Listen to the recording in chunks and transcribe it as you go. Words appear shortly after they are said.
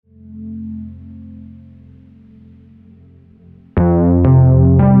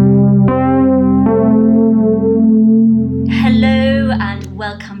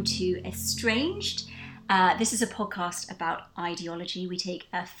welcome to Estranged. This is a podcast about ideology. We take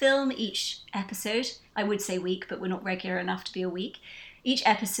a film each episode, I would say week, but we're not regular enough to be a week, each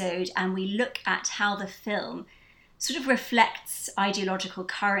episode, and we look at how the film sort of reflects ideological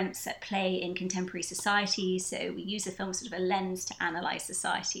currents at play in contemporary society. So we use the film as sort of a lens to analyse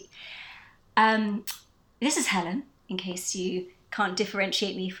society. This is Helen, in case you can't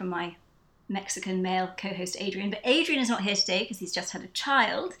differentiate me from my Mexican male co-host Adrian. But Adrian is not here today because he's just had a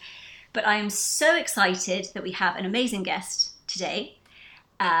child. But I am so excited that we have an amazing guest today.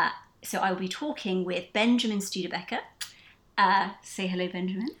 So I will be talking with Benjamin Studebaker. Say hello,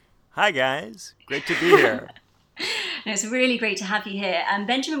 Benjamin. Hi, guys. Great to be here. No, it's really great to have you here.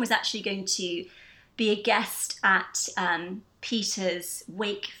 Benjamin was actually going to be a guest at Peter's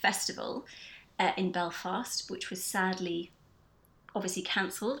Wake Festival in Belfast, which was sadly, obviously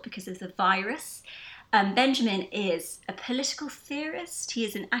cancelled because of the virus. Benjamin is a political theorist. He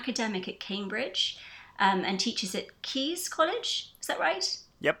is an academic at Cambridge and teaches at Caius College. Is that right?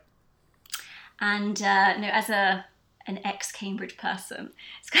 Yep. And as an ex-Cambridge person,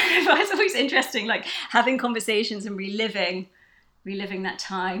 it's always interesting, like having conversations and reliving that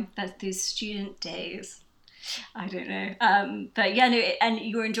time, those student days. I don't know. But yeah, no, and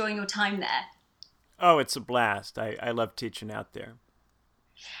you're enjoying your time there. Oh, it's a blast. I love teaching out there.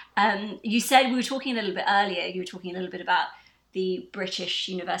 You said, we were talking a little bit earlier, you were talking a little bit about the British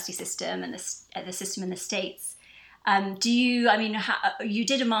university system and the system in the States. You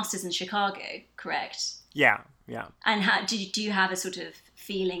did a master's in Chicago, correct? Yeah. And do you have a sort of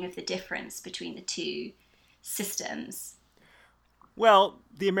feeling of the difference between the two systems? Well,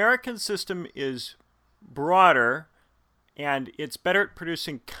 the American system is broader and it's better at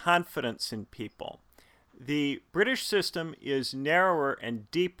producing confidence in people. The British system is narrower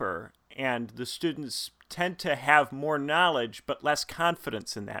and deeper, and the students tend to have more knowledge but less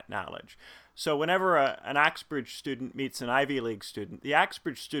confidence in that knowledge. So whenever an Oxbridge student meets an Ivy League student, the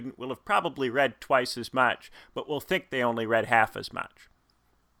Oxbridge student will have probably read twice as much, but will think they only read half as much.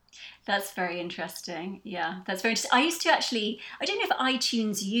 That's very interesting. Yeah, that's very interesting. I used to actually, I don't know if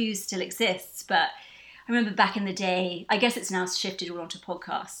iTunes U still exists, but I remember back in the day, I guess it's now shifted all onto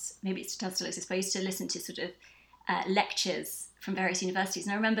podcasts. Maybe it does still exist, but I used to listen to sort of lectures from various universities.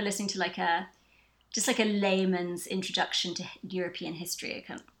 And I remember listening to like a layman's introduction to European history,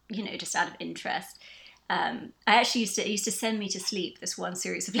 just out of interest. I actually it used to send me to sleep, this one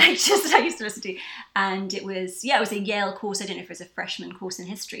series of lectures that I used to listen to. And it was a Yale course. I don't know if it was a freshman course in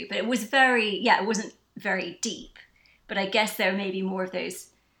history, but it was it wasn't very deep. But I guess there may be more of those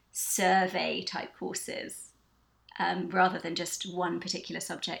survey type courses rather than just one particular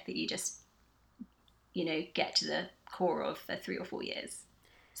subject that you just, get to the core of for 3 or 4 years.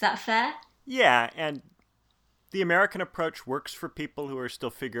 Is that fair? Yeah, and the American approach works for people who are still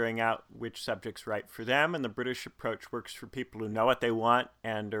figuring out which subject's right for them, and the British approach works for people who know what they want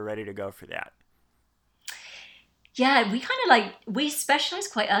and are ready to go for that. Yeah, we specialize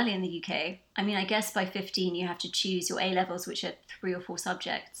quite early in the UK. I mean, I guess by 15 you have to choose your A-levels, which are 3 or 4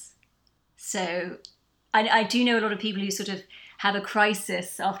 subjects. So I do know a lot of people who sort of have a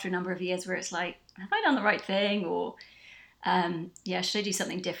crisis after a number of years where it's like, have I done the right thing? Or should I do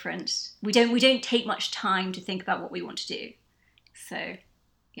something different? We don't take much time to think about what we want to do. So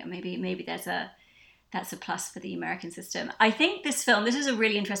yeah, maybe that's a plus for the American system. I think this is a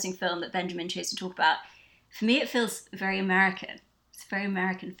really interesting film that Benjamin chose to talk about. For me, it feels very American. It's a very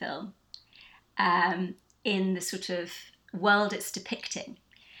American film in the sort of world it's depicting.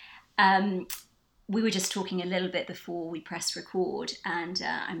 We were just talking a little bit before we pressed record, and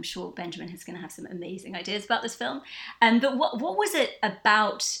I'm sure Benjamin is going to have some amazing ideas about this film. But what was it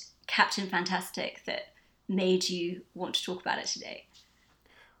about Captain Fantastic that made you want to talk about it today?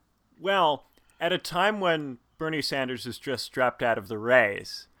 Well, at a time when Bernie Sanders has just dropped out of the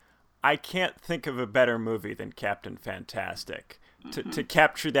race, I can't think of a better movie than Captain Fantastic to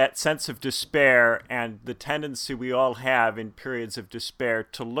capture that sense of despair and the tendency we all have in periods of despair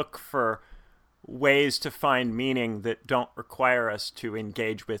to look for ways to find meaning that don't require us to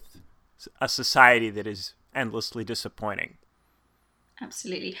engage with a society that is endlessly disappointing.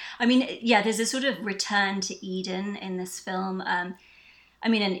 Absolutely. I mean, yeah, there's a sort of return to Eden in this film. A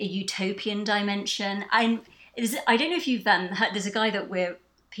utopian dimension. I don't know if you've heard, there's a guy that we're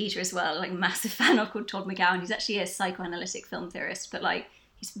Peter as well, like a massive fan of, called Todd McGowan. He's actually a psychoanalytic film theorist, but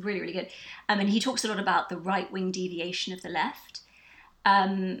he's really, really good. And he talks a lot about the right-wing deviation of the left.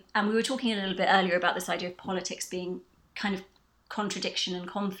 And we were talking a little bit earlier about this idea of politics being kind of contradiction and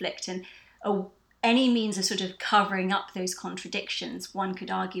conflict, and any means of sort of covering up those contradictions, one could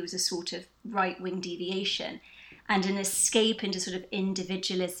argue, is a sort of right-wing deviation. and an escape into sort of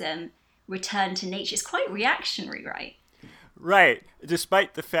individualism, return to nature. It's quite reactionary, right? Right.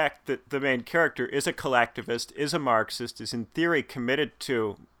 Despite the fact that the main character is a collectivist, is a Marxist, is in theory committed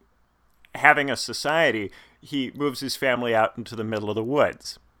to having a society, he moves his family out into the middle of the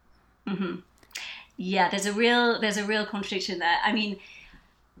woods. Mm-hmm. Yeah, there's a real contradiction there. I mean,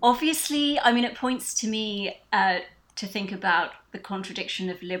 obviously, it points to me to think about the contradiction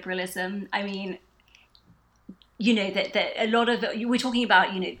of liberalism. I mean, that a lot of, we're talking about,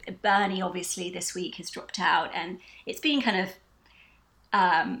 Bernie obviously this week has dropped out, and it's been kind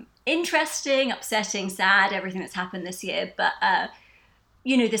of interesting, upsetting, sad, everything that's happened this year. But,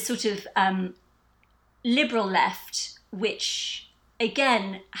 this sort of liberal left, which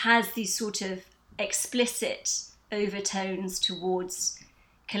again has these sort of explicit overtones towards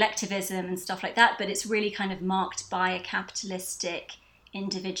collectivism and stuff like that, but it's really kind of marked by a capitalistic,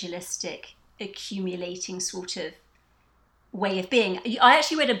 individualistic, accumulating sort of way of being. I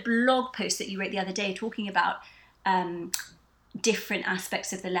actually read a blog post that you wrote the other day talking about different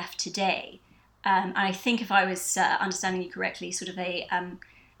aspects of the left today. And I think if I was understanding you correctly, sort of a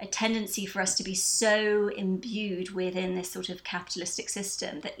tendency for us to be so imbued within this sort of capitalistic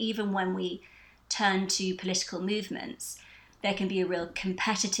system that even when we turn to political movements, there can be a real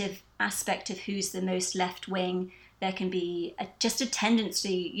competitive aspect of who's the most left-wing. There can be just a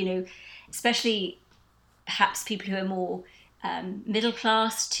tendency, especially perhaps people who are more middle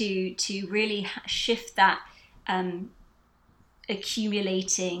class, to really shift that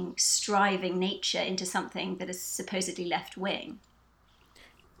accumulating, striving nature into something that is supposedly left-wing.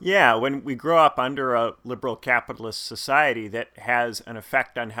 Yeah, when we grow up under a liberal capitalist society that has an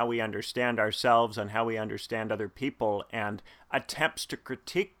effect on how we understand ourselves and how we understand other people, and attempts to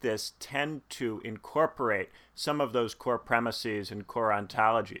critique this tend to incorporate some of those core premises and core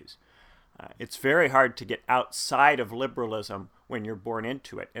ontologies. It's very hard to get outside of liberalism when you're born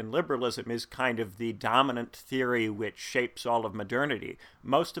into it, and liberalism is kind of the dominant theory which shapes all of modernity.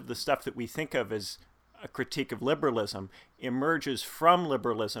 Most of the stuff that we think of as a critique of liberalism emerges from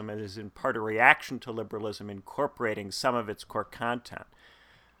liberalism and is in part a reaction to liberalism, incorporating some of its core content.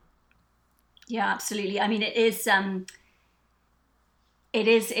 Yeah, absolutely. I mean, it is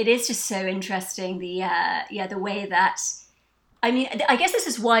just so interesting, the way that, I guess this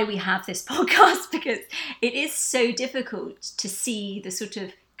is why we have this podcast, because it is so difficult to see the sort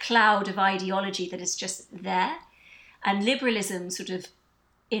of cloud of ideology that is just there. And liberalism sort of,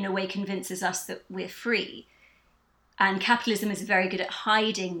 in a way, convinces us that we're free. And capitalism is very good at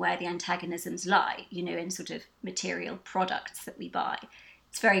hiding where the antagonisms lie, in sort of material products that we buy.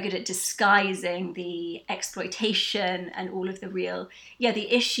 It's very good at disguising the exploitation and all of the real,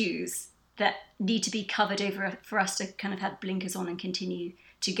 the issues that need to be covered over for us to kind of have blinkers on and continue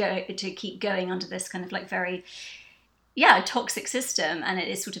to keep going under this kind of like very, toxic system. And it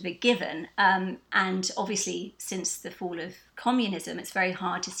is sort of a given. And obviously, since the fall of communism, it's very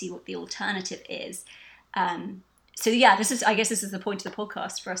hard to see what the alternative is. This is the point of the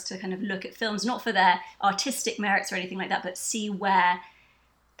podcast, for us to kind of look at films, not for their artistic merits or anything like that, but see where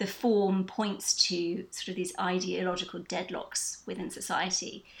the form points to sort of these ideological deadlocks within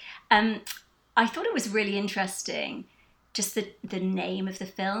society. I thought it was really interesting, just the name of the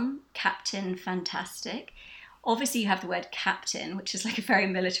film, Captain Fantastic. Obviously, you have the word captain, which is like a very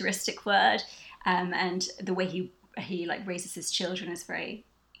militaristic word, and the way he like raises his children is very,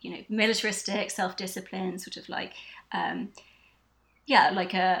 militaristic, self-discipline, sort of like,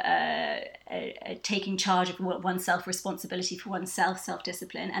 like a taking charge of oneself, responsibility for oneself,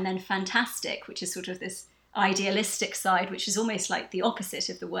 self-discipline, and then fantastic, which is sort of this idealistic side, which is almost like the opposite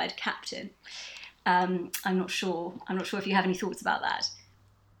of the word captain. I'm not sure if you have any thoughts about that.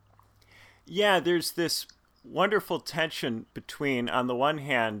 Yeah, there's this wonderful tension between, on the one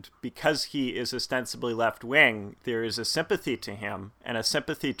hand, because he is ostensibly left-wing, there is a sympathy to him and a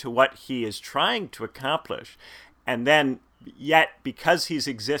sympathy to what he is trying to accomplish. And then, yet, because he's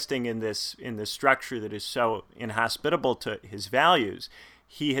existing in this structure that is so inhospitable to his values,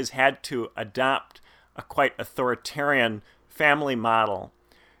 he has had to adopt a quite authoritarian family model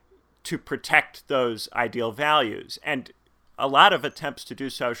to protect those ideal values. And a lot of attempts to do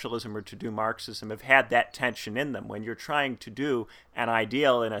socialism or to do Marxism have had that tension in them. When you're trying to do an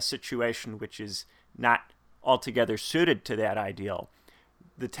ideal in a situation which is not altogether suited to that ideal,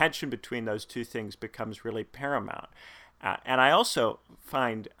 the tension between those two things becomes really paramount. And I also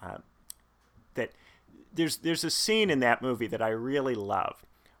find that there's a scene in that movie that I really love,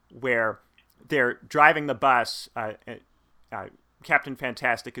 where they're driving the bus. Captain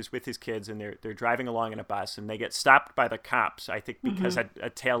Fantastic is with his kids, and they're driving along in a bus, and they get stopped by the cops, I think because a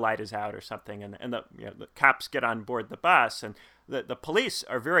tail light is out or something, and the cops get on board the bus, and the police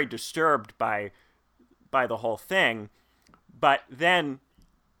are very disturbed by the whole thing. But then,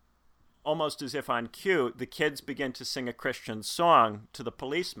 almost as if on cue, the kids begin to sing a Christian song to the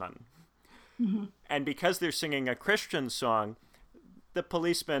policeman. And because they're singing a Christian song, the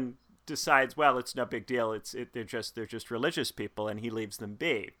policeman decides, well, it's no big deal. They're just religious people, and he leaves them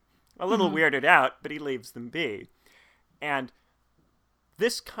be. A little weirded out, but he leaves them be. And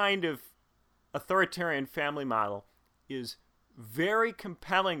this kind of authoritarian family model is very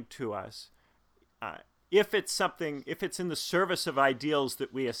compelling to us if it's in the service of ideals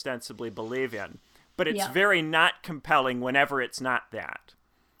that we ostensibly believe in. But it's very not compelling whenever it's not that.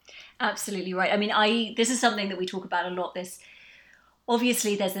 Absolutely right. I mean, this is something that we talk about a lot.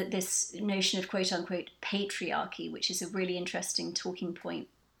 Obviously, there's this notion of quote-unquote patriarchy, which is a really interesting talking point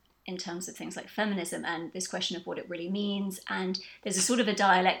in terms of things like feminism and this question of what it really means. And there's a sort of a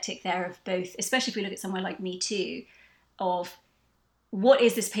dialectic there of both, especially if we look at somewhere like Me Too, of what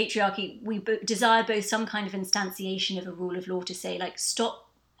is this patriarchy? We desire both some kind of instantiation of a rule of law to say, like, stop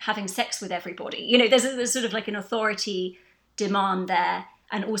having sex with everybody. There's sort of like an authority demand there,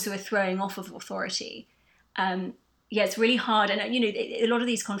 and also a throwing off of authority. It's really hard. And, a lot of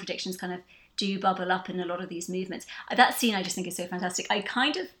these contradictions kind of do bubble up in a lot of these movements. That scene I just think is so fantastic. I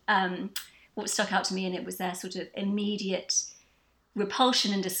kind of, what stuck out to me in it was their sort of immediate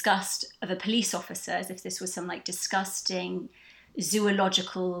repulsion and disgust of a police officer, as if this was some like disgusting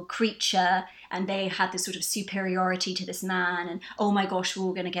zoological creature, and they had this sort of superiority to this man, and oh my gosh, we're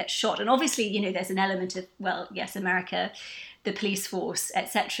all going to get shot. And obviously, there's an element of, well, yes, America, the police force,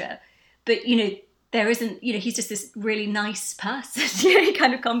 etc. But, there isn't, he's just this really nice person. He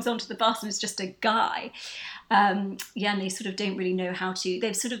kind of comes onto the bus and is just a guy. And they sort of don't really know how to,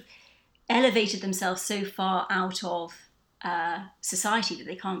 they've sort of elevated themselves so far out of society that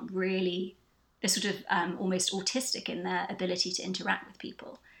they can't really, they're sort of almost autistic in their ability to interact with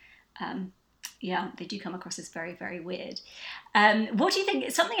people. They do come across as very, very weird. What do you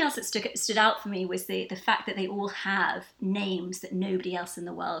think? Something else that stood out for me was the fact that they all have names that nobody else in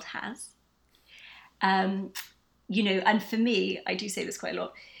the world has. And for me, I do say this quite a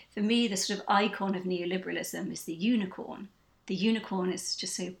lot, for me, the sort of icon of neoliberalism is the unicorn. The unicorn is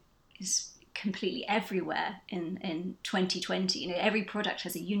completely everywhere in 2020. Every product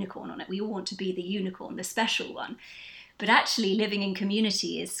has a unicorn on it. We all want to be the unicorn, the special one. But actually living in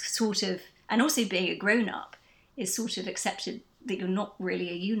community is sort of, and also being a grown-up is sort of accepted that you're not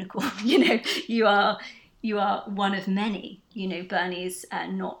really a unicorn. You are one of many. Bernie's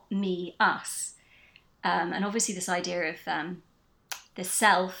not me, us. And obviously this idea of the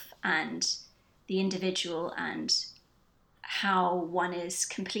self and the individual and how one is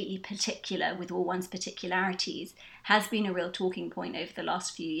completely particular with all one's particularities has been a real talking point over the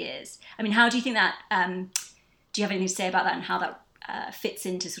last few years. I mean, how do you think that, do you have anything to say about that and how that fits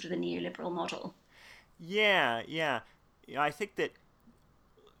into sort of the neoliberal model? Yeah. I think that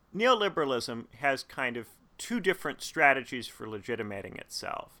neoliberalism has kind of two different strategies for legitimating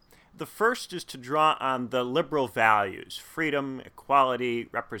itself. The first is to draw on the liberal values, freedom, equality,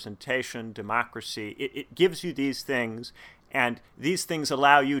 representation, democracy. It gives you these things, and these things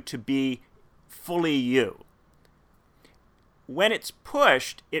allow you to be fully you. When it's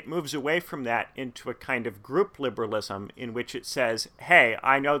pushed, it moves away from that into a kind of group liberalism in which it says, hey,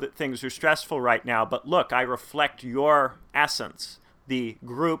 I know that things are stressful right now, but look, I reflect your essence, the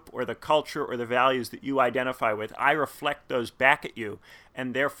group or the culture or the values that you identify with. I reflect those back at you,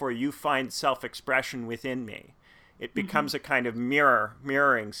 and therefore you find self-expression within me. It becomes a kind of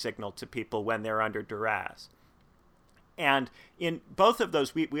mirroring signal to people when they're under duress. And in both of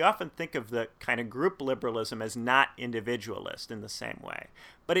those, we often think of the kind of group liberalism as not individualist in the same way.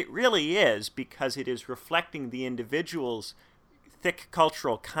 But it really is, because it is reflecting the individual's thick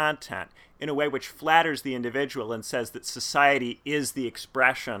cultural content in a way which flatters the individual and says that society is the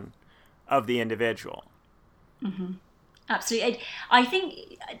expression of the individual. Mm-hmm. Absolutely. I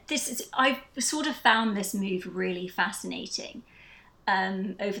think I've sort of found this move really fascinating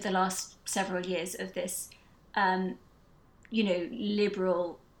over the last several years of this,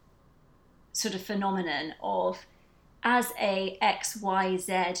 liberal sort of phenomenon of, as a X, Y,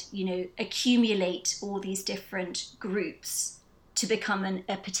 Z, accumulate all these different groups to become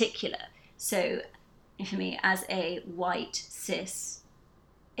a particular. So for me, as a white, cis,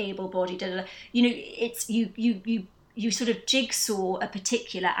 able-bodied, it's you sort of jigsaw a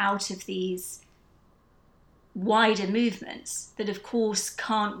particular out of these wider movements that, of course,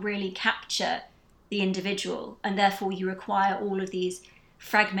 can't really capture the individual, and therefore you require all of these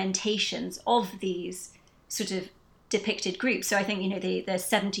fragmentations of these sort of depicted groups. So I think, the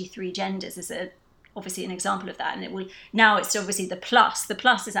 73 genders is obviously an example of that, and it's obviously the plus. The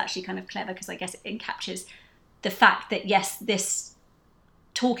plus is actually kind of clever because I guess it captures the fact that yes, this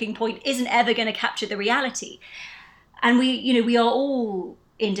talking point isn't ever going to capture the reality, and we are all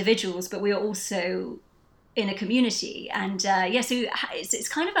individuals, but we are also in a community, and so it's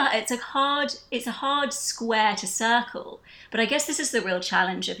kind of it's a hard square to circle. But I guess this is the real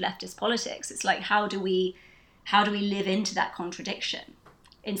challenge of leftist politics. It's like, how do we live into that contradiction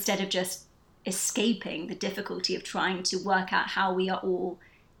instead of just escaping the difficulty of trying to work out how we are all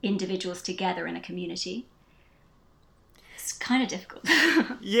individuals together in a community? It's kind of difficult.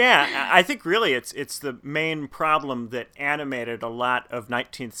 Yeah, I think really it's the main problem that animated a lot of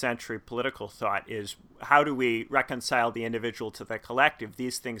 19th century political thought is, how do we reconcile the individual to the collective?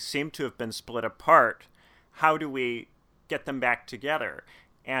 These things seem to have been split apart. How do we get them back together?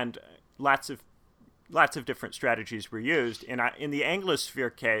 And lots of different strategies were used. In the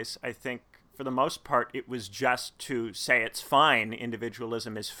Anglosphere case, I think for the most part it was just to say it's fine,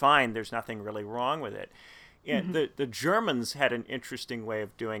 individualism is fine, there's nothing really wrong with it. And the Germans had an interesting way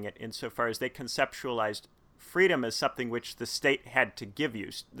of doing it insofar as they conceptualized freedom as something which the state had to give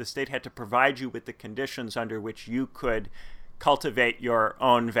you. The state had to provide you with the conditions under which you could cultivate your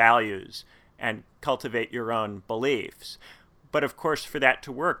own values and cultivate your own beliefs. But of course, for that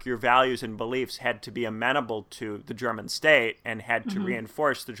to work, your values and beliefs had to be amenable to the German state and had to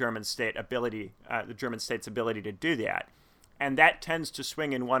reinforce the German state's ability to do that. And that tends to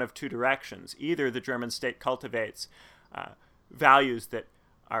swing in one of two directions. Either the German state cultivates values that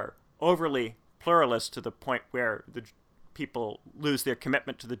are overly pluralist to the point where the people lose their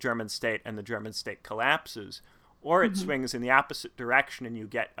commitment to the German state and the German state collapses, or it swings in the opposite direction and you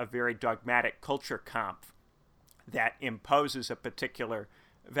get a very dogmatic culture Kampf that imposes a particular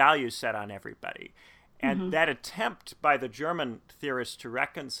value set on everybody. And that attempt by the German theorists to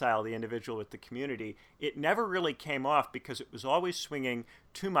reconcile the individual with the community, it never really came off because it was always swinging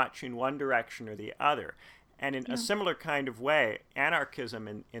too much in one direction or the other. And in a similar kind of way, anarchism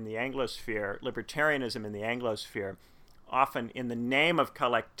in the Anglosphere, libertarianism in the Anglosphere, often in the name of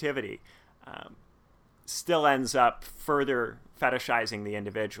collectivity, still ends up further fetishizing the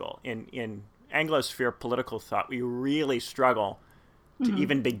individual. In Anglosphere political thought, we really struggle to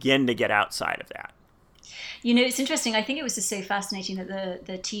even begin to get outside of that. It's interesting. I think it was just so fascinating that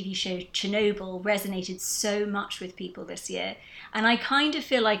the TV show Chernobyl resonated so much with people this year. And I kind of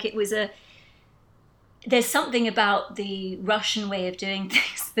feel like there's something about the Russian way of doing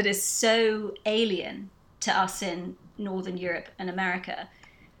things that is so alien to us in Northern Europe and America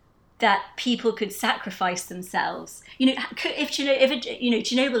that people could sacrifice themselves. If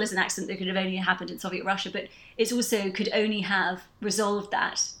Chernobyl is an accident that could have only happened in Soviet Russia, but it also could only have resolved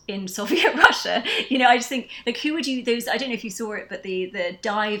that in Soviet Russia. I just think, like, who would you, those, I don't know if you saw it, but the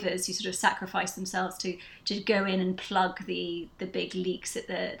divers who sort of sacrificed themselves to go in and plug the big leaks at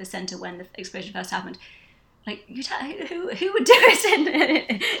the center when the explosion first happened. Like, who would do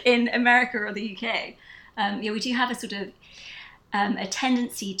it in America or the UK? We do have a sort of a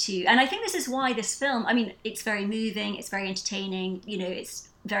tendency to, and I think this is why this film, it's very moving, it's very entertaining, it's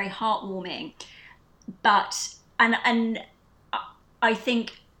very heartwarming, but, and I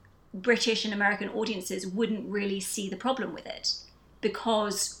think British and American audiences wouldn't really see the problem with it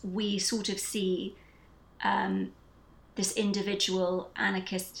because we sort of see this individual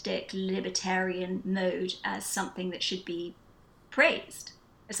anarchistic libertarian mode as something that should be praised,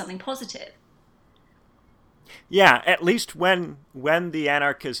 as something positive. Yeah, at least when the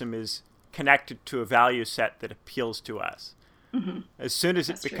anarchism is connected to a value set that appeals to us. As soon as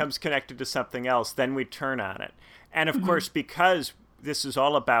it becomes connected to something else, then we turn on it. And of course, because this is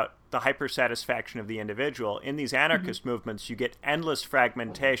all about the hyper-satisfaction of the individual, in these anarchist movements, you get endless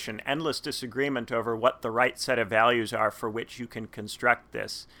fragmentation, endless disagreement over what the right set of values are for which you can construct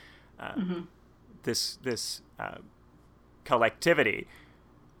this collectivity.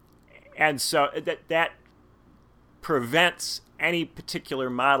 And so that prevents any particular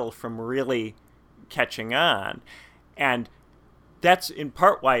model from really catching on. And that's in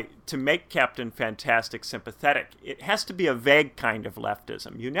part why, to make Captain Fantastic sympathetic, it has to be a vague kind of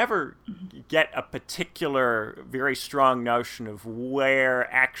leftism. You never get a particular, very strong notion of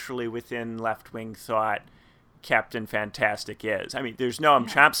where actually within left-wing thought Captain Fantastic is. There's Noam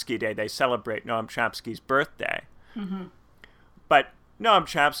Chomsky Day. They celebrate Noam Chomsky's birthday. But Noam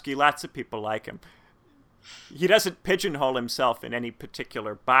Chomsky, lots of people like him. He doesn't pigeonhole himself in any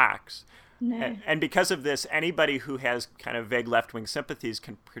particular box. No. And because of this, anybody who has kind of vague left-wing sympathies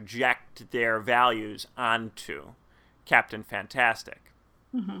can project their values onto Captain Fantastic.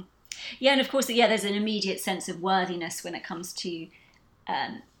 Mm-hmm. Yeah, and of course, yeah, there's an immediate sense of worthiness when it comes to,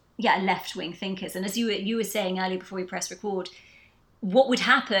 left-wing thinkers. And as you were saying earlier before we press record, what would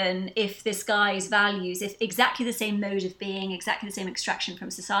happen if this guy's values, if exactly the same mode of being, exactly the same extraction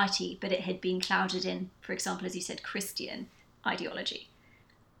from society, but it had been clouded in, for example, as you said, Christian ideology?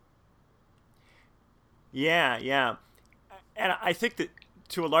 Yeah. And I think that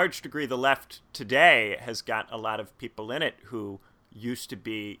to a large degree, the left today has got a lot of people in it who used to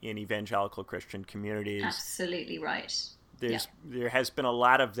be in evangelical Christian communities. Absolutely right. There has been a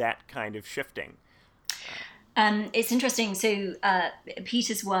lot of that kind of shifting. It's interesting. So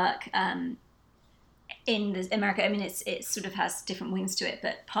Peter's work in America, I mean, it sort of has different wings to it,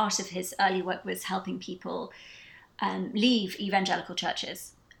 but part of his early work was helping people leave evangelical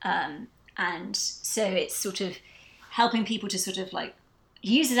churches. And so it's sort of helping people to sort of like,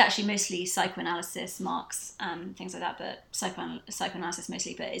 he uses actually mostly psychoanalysis, Marx, things like that, but psychoanalysis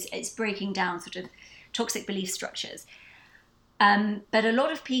mostly, but it's breaking down sort of toxic belief structures. But a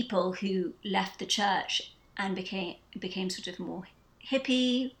lot of people who left the church and became sort of more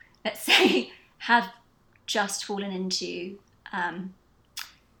hippie, let's say, have just fallen into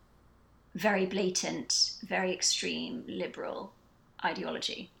very blatant, very extreme liberal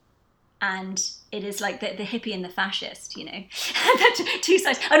ideology. And it is like the hippie and the fascist, you know, two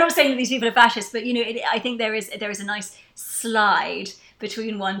sides. I'm not saying that these people are fascists, but, you know, I think there is a nice slide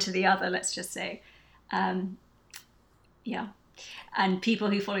between one to the other, let's just say. Yeah. And people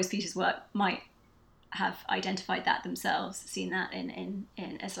who follow Peter's work might have identified that themselves, seen that in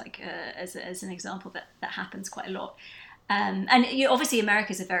as like as an example that happens quite a lot. And you know, obviously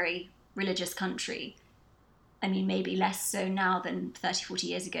America is a very religious country. I mean, maybe less so now than 30, 40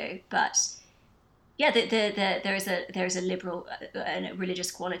 years ago, but yeah, there is a liberal, religious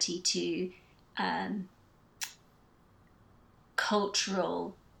quality to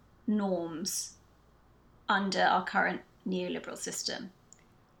cultural norms under our current neoliberal system.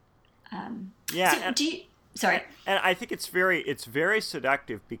 Sorry. And I think it's very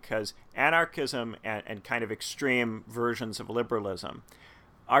seductive because anarchism and kind of extreme versions of liberalism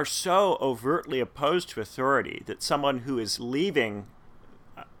are so overtly opposed to authority that someone who is leaving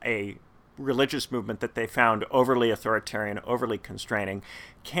a religious movement that they found overly authoritarian, overly constraining,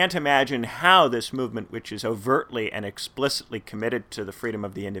 can't imagine how this movement, which is overtly and explicitly committed to the freedom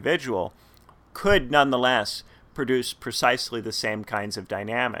of the individual, could nonetheless produce precisely the same kinds of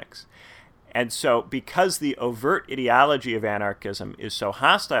dynamics. And so because the overt ideology of anarchism is so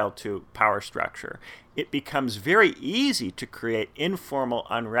hostile to power structure, it becomes very easy to create informal,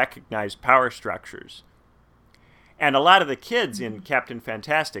 unrecognized power structures. And a lot of the kids in Captain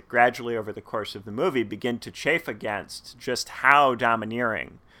Fantastic, gradually over the course of the movie, begin to chafe against just how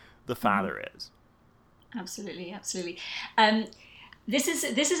domineering the father is. Absolutely. This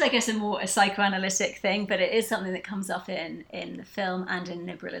is, I guess, a more psychoanalytic thing, but it is something that comes up in the film and in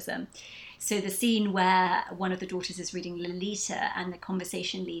liberalism. So the scene where one of the daughters is reading Lolita and the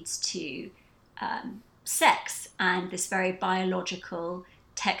conversation leads to sex and this very biological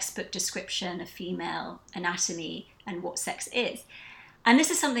textbook description of female anatomy and what sex is. And this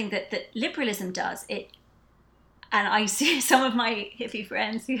is something that liberalism does. And I see some of my hippie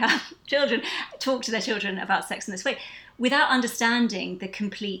friends who have children talk to their children about sex in this way without understanding the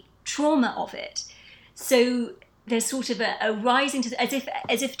complete trauma of it. So there's sort of a rising to,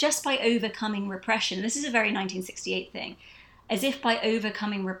 as if just by overcoming repression, this is a very 1968 thing, as if by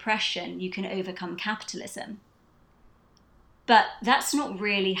overcoming repression you can overcome capitalism. But that's not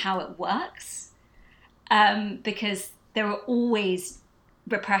really how it works, because there are always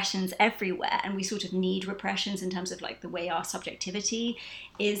repressions everywhere, and we sort of need repressions in terms of like the way our subjectivity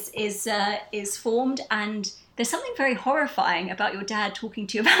is formed. And there's something very horrifying about your dad talking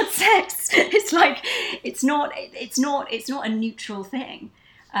to you about sex. It's like it's not a neutral thing.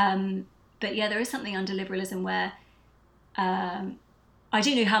 But yeah, there is something under liberalism where I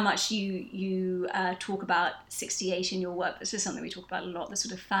don't know how much you talk about 68 in your work, but this is something we talk about a lot, the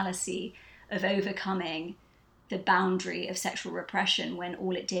sort of fallacy of overcoming the boundary of sexual repression when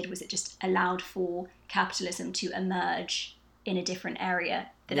all it did was it just allowed for capitalism to emerge in a different area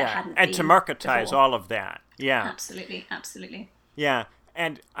that it hadn't been. And to marketize before. All of that. Yeah. Absolutely. Yeah.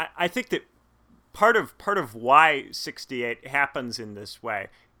 And I think that part of why 68 happens in this way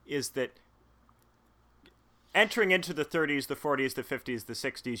is that entering into the 30s, the 40s, the 50s, the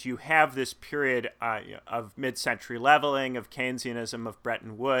 60s, you have this period of mid-century leveling, of Keynesianism, of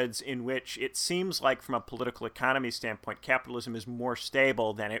Bretton Woods, in which it seems like from a political economy standpoint, capitalism is more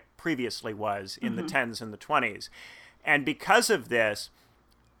stable than it previously was in the 10s and the 20s. And because of this,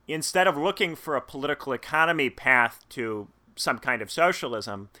 instead of looking for a political economy path to some kind of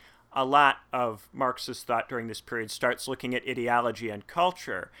socialism, a lot of Marxist thought during this period starts looking at ideology and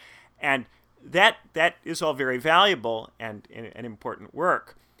culture. And that is all very valuable and important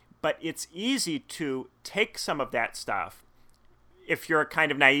work. But it's easy to take some of that stuff, if you're a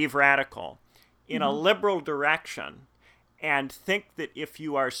kind of naive radical, in a liberal direction and think that if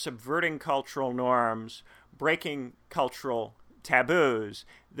you are subverting cultural norms, breaking cultural taboos,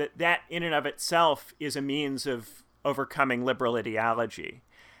 that in and of itself is a means of overcoming liberal ideology.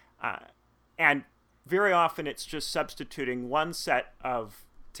 And very often it's just substituting one set of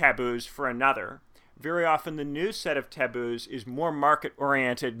taboos for another. Very often the new set of taboos is more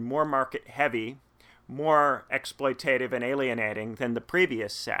market-oriented, more market-heavy, more exploitative and alienating than the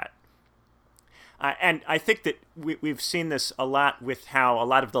previous set. And I think that we've seen this a lot with how a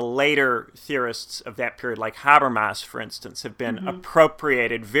lot of the later theorists of that period, like Habermas, for instance, have been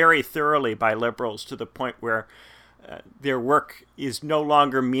appropriated very thoroughly by liberals to the point where their work is no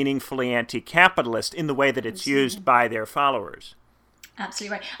longer meaningfully anti-capitalist in the way that it's used by their followers.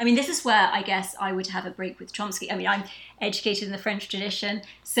 Absolutely right. I mean, this is where I guess I would have a break with Chomsky. I mean, I'm educated in the French tradition,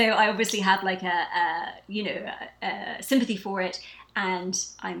 so I obviously have like a sympathy for it, and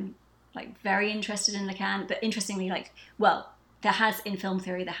I'm like very interested in Lacan. But interestingly, there has in film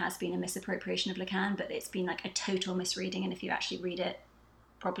theory there has been a misappropriation of Lacan, but it's been like a total misreading. And if you actually read it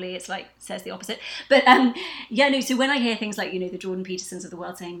properly, it's like says the opposite. But so when I hear things like the Jordan Petersons of the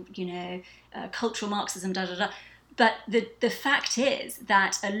world saying cultural Marxism, but the fact is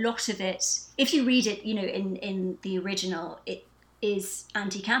that a lot of it, if you read it, in the original, it is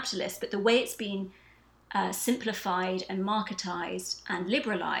anti-capitalist, but the way it's been simplified and marketized and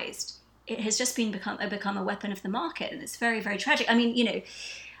liberalized, it has just become a weapon of the market, and it's very, very tragic. I mean,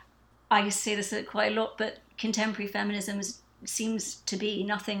 I say this quite a lot, but contemporary feminism seems to be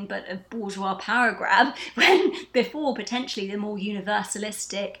nothing but a bourgeois power grab, when before potentially the more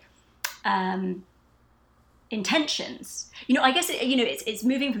universalistic intentions. I guess it's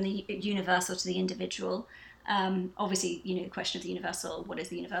moving from the universal to the individual. Obviously, the question of the universal, what is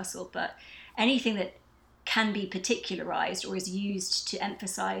the universal? But anything that can be particularized or is used to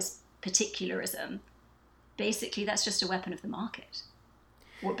emphasize particularism, basically that's just a weapon of the market.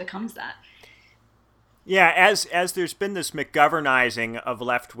 What becomes that? Yeah, as there's been this McGovernizing of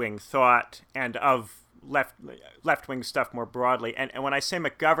left-wing thought and of left-wing stuff more broadly, and when I say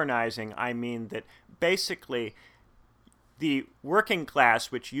McGovernizing, I mean that basically the working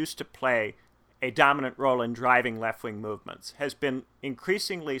class, which used to play a dominant role in driving left-wing movements, has been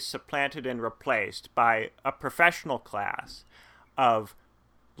increasingly supplanted and replaced by a professional class of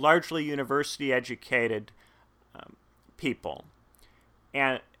largely university-educated people.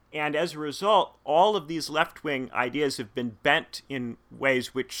 And as a result, all of these left-wing ideas have been bent in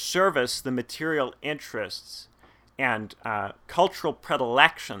ways which service the material interests and cultural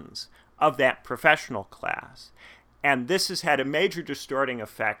predilections of that professional class. And this has had a major distorting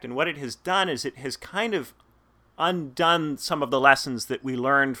effect. And what it has done is it has kind of undone some of the lessons that we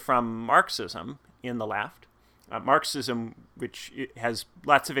learned from Marxism in the left. Marxism, which has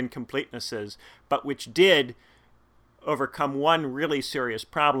lots of incompletenesses, but which did overcome one really serious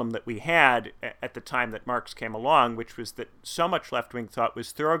problem that we had at the time that Marx came along, which was that so much left-wing thought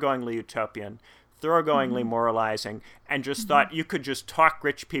was thoroughgoingly utopian, thoroughgoingly moralizing, and just thought you could just talk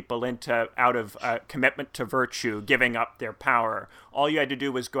rich people out of commitment to virtue, giving up their power. All you had to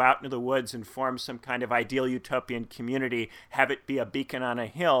do was go out into the woods and form some kind of ideal utopian community, have it be a beacon on a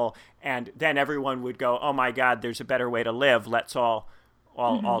hill, and then everyone would go, oh my God, there's a better way to live, let's all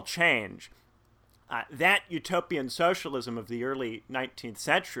change. That utopian socialism of the early 19th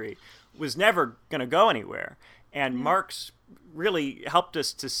century was never going to go anywhere. And Marx really helped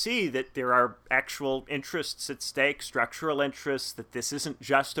us to see that there are actual interests at stake, structural interests, that this isn't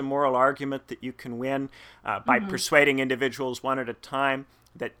just a moral argument that you can win by persuading individuals one at a time,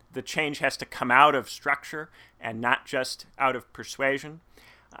 that the change has to come out of structure and not just out of persuasion.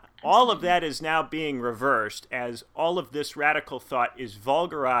 All of that is now being reversed as all of this radical thought is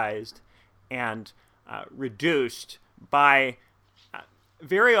vulgarized and reduced by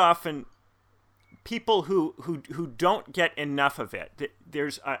very often people who don't get enough of it.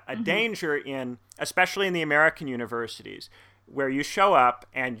 There's a danger in, especially in the American universities, where you show up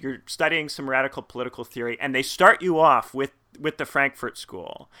and you're studying some radical political theory and they start you off with with the Frankfurt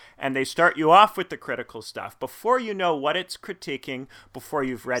School, and they start you off with the critical stuff before you know what it's critiquing, before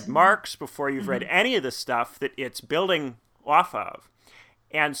you've read Marx, before you've read any of the stuff that it's building off of.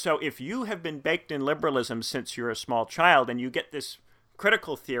 And so if you have been baked in liberalism since you're a small child and you get this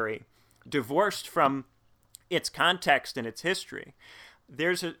critical theory divorced from its context and its history,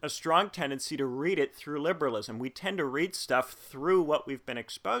 there's a strong tendency to read it through liberalism. We tend to read stuff through what we've been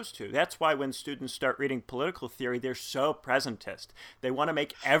exposed to. That's why when students start reading political theory, they're so presentist. They want to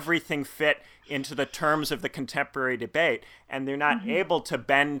make everything fit into the terms of the contemporary debate, and they're not able to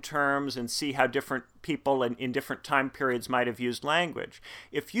bend terms and see how different people in different time periods might have used language.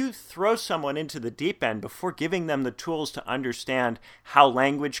 If you throw someone into the deep end before giving them the tools to understand how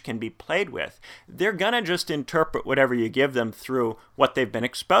language can be played with, they're going to just interpret whatever you give them through what they've been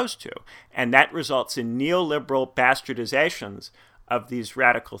exposed to. And that results in neoliberal bastardizations of these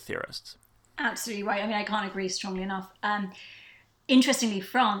radical theorists. Absolutely right. I mean, I can't agree strongly enough. Interestingly,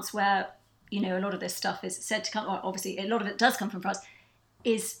 France, where a lot of this stuff is said to come, or obviously a lot of it does come from France,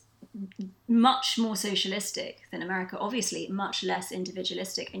 is much more socialistic than America, obviously much less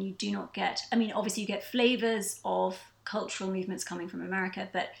individualistic, and you do not get, obviously you get flavors of cultural movements coming from America,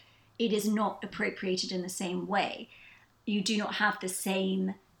 but it is not appropriated in the same way. You do not have the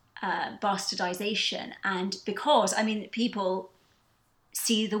same bastardization, and because, people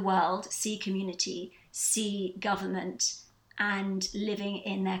see the world, see community, see government, and living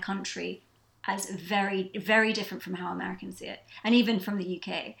in their country as very, very different from how Americans see it, and even from the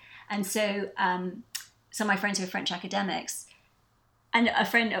UK. And so some of my friends who are French academics, and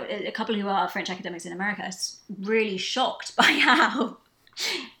a couple who are French academics in America, are really shocked by how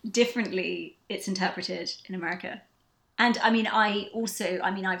differently it's interpreted in America. And I've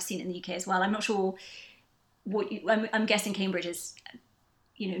seen it in the UK as well. I'm not sure I'm guessing Cambridge is,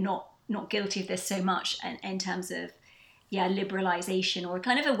 not guilty of this so much in terms of, liberalization or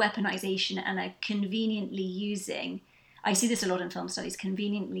kind of a weaponization and a conveniently using, I see this a lot in film studies,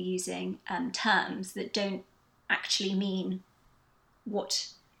 conveniently using terms that don't actually mean what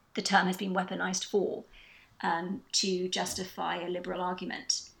the term has been weaponized for, to justify a liberal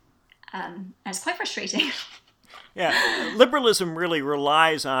argument. And it's quite frustrating. Yeah, liberalism really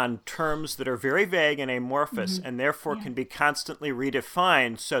relies on terms that are very vague and amorphous, and therefore can be constantly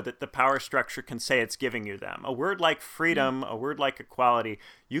redefined so that the power structure can say it's giving you them. A word like freedom, a word like equality,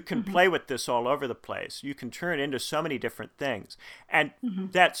 you can play with this all over the place. You can turn it into so many different things. And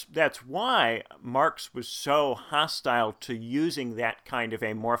that's why Marx was so hostile to using that kind of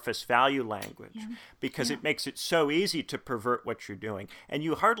amorphous value language, because it makes it so easy to pervert what you're doing. And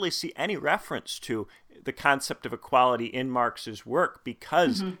you hardly see any reference to the concept of equality in Marx's work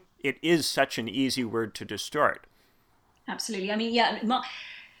because it is such an easy word to distort. Absolutely.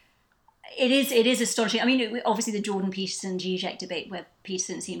 It is astonishing. Obviously the Jordan Peterson-Zizek debate, where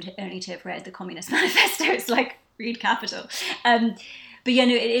Peterson seemed only to have read the Communist Manifesto. It's like, read Capital.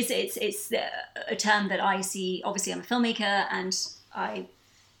 It's a term that I see. Obviously, I'm a filmmaker, and I,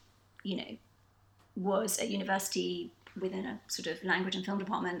 was at university within a sort of language and film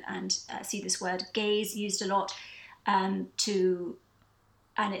department, and see this word gaze used a lot and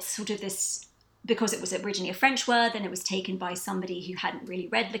it's sort of this, because it was originally a French word, then it was taken by somebody who hadn't really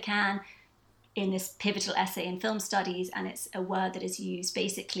read Lacan in this pivotal essay in film studies, and it's a word that is used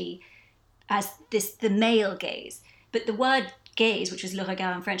basically as the male gaze. But the word gaze, which was le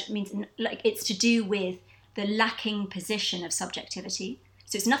regard in French, means it's to do with the lacking position of subjectivity.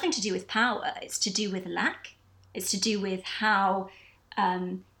 So it's nothing to do with power, it's to do with lack. It's to do with how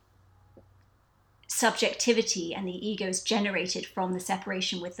subjectivity and the ego is generated from the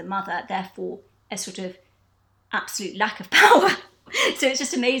separation with the mother, therefore a sort of absolute lack of power. So it's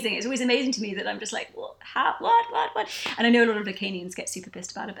just amazing. It's always amazing to me that I'm just like, what? And I know a lot of Lacanians get super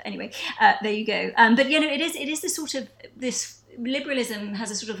pissed about it, but anyway, there you go. But it is the sort of, this liberalism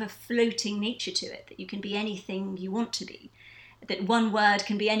has a sort of a floating nature to it, that you can be anything you want to be. That one word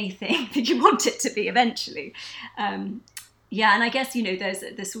can be anything that you want it to be eventually. And I guess, there's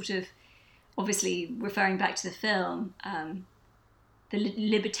the sort of, obviously referring back to the film, the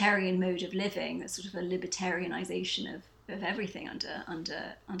libertarian mode of living, that's sort of a libertarianization of everything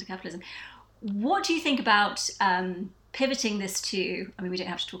under capitalism. What do you think about pivoting this to, we don't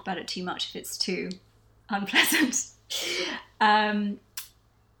have to talk about it too much if it's too unpleasant.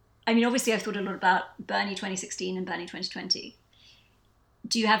 Obviously I've thought a lot about Bernie 2016 and Bernie 2020.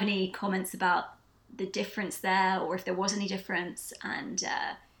 Do you have any comments about the difference there, or if there was any difference, and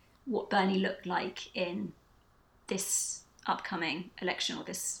what Bernie looked like in this upcoming election, or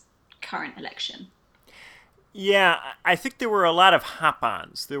this current election? Yeah, I think there were a lot of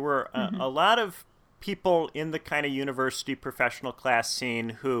hop-ons. There were a lot of people in the kind of university professional class scene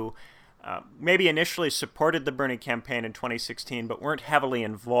who maybe initially supported the Bernie campaign in 2016, but weren't heavily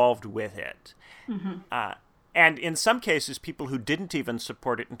involved with it. And in some cases, people who didn't even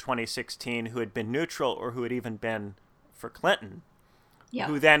support it in 2016, who had been neutral or who had even been for Clinton,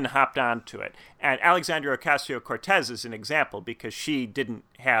 who then hopped onto it. And Alexandria Ocasio-Cortez is an example because she didn't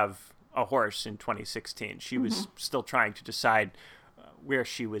have a horse in 2016. She was still trying to decide where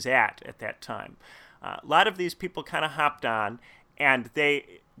she was at that time. A lot of these people kind of hopped on, and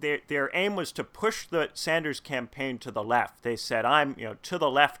their aim was to push the Sanders campaign to the left. They said, I'm to the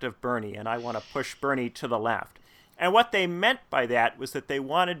left of Bernie, and I want to push Bernie to the left. And what they meant by that was that they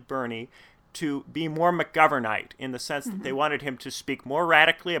wanted Bernie to be more McGovernite, in the sense that they wanted him to speak more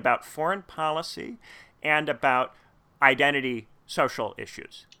radically about foreign policy and about identity social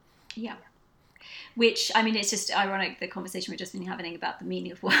issues. Yeah. Which, I mean, it's just ironic, the conversation we've just been having about the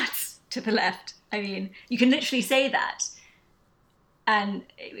meaning of words to the left. I mean, you can literally say that and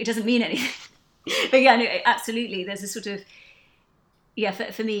it doesn't mean anything. But yeah, no, absolutely. There's a sort of,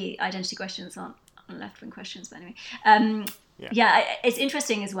 for me, identity questions aren't left-wing questions, but anyway. It's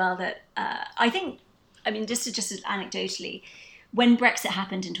interesting as well that I think, I mean, just anecdotally, when Brexit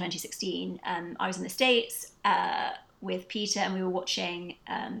happened in 2016, I was in the States with Peter, and we were watching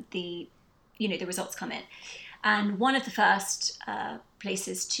the results come in. And one of the first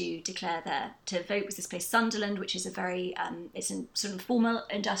places to declare to vote was this place, Sunderland, which is a very, it's a sort of formal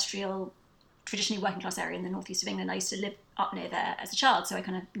industrial, traditionally working class area in the northeast of England. I used to live up near there as a child, so I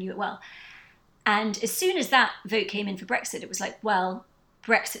kind of knew it well. And as soon as that vote came in for Brexit, it was like, well,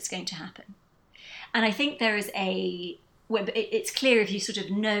 Brexit's going to happen. And I think there is it's clear if you sort of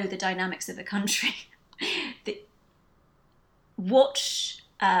know the dynamics of a country, that what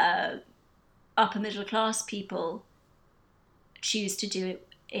upper middle class people choose to do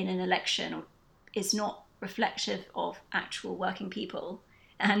in an election is not reflective of actual working people.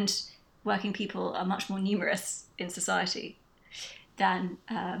 And working people are much more numerous in society than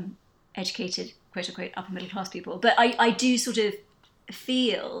educated, quote unquote, upper middle class people. But I do sort of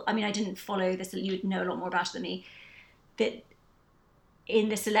feel, I mean, I didn't follow this, you would know a lot more about it than me, that in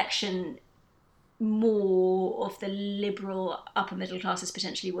this election, more of the liberal upper middle classes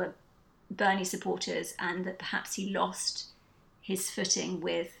potentially were Bernie supporters, and that perhaps he lost his footing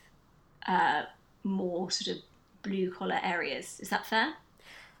with more sort of blue collar areas. Is that fair?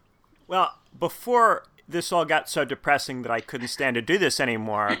 Well, before this all got so depressing that I couldn't stand to do this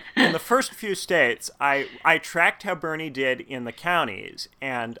anymore, in the first few states, I tracked how Bernie did in the counties,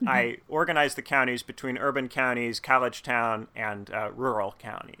 and I organized the counties between urban counties, college town, and rural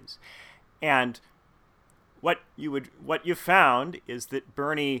counties. And what you found is that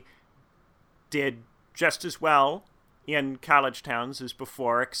Bernie did just as well in college towns as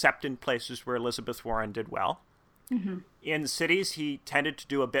before, except in places where Elizabeth Warren did well. In cities, he tended to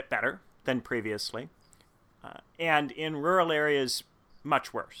do a bit better than previously. And in rural areas,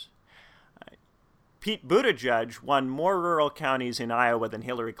 much worse. Pete Buttigieg won more rural counties in Iowa than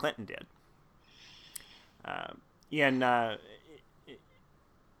Hillary Clinton did.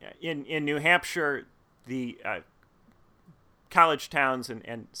 In New Hampshire, the college towns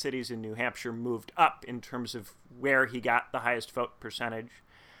and cities in New Hampshire moved up in terms of where he got the highest vote percentage.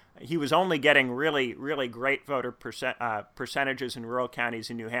 He was only getting really, really great voter percentages in rural counties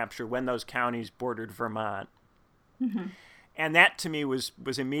in New Hampshire when those counties bordered Vermont. And that, to me, was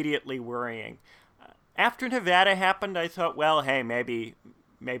immediately worrying. After Nevada happened, I thought, well, hey, maybe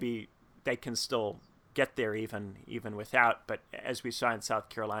they can still get there even without. But as we saw in South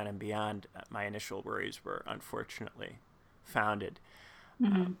Carolina and beyond, my initial worries were unfortunately founded.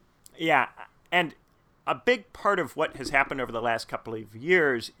 And a big part of what has happened over the last couple of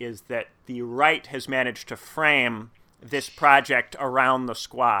years is that the right has managed to frame this project around the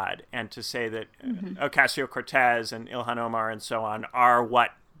squad and to say that Ocasio-Cortez and Ilhan Omar and so on are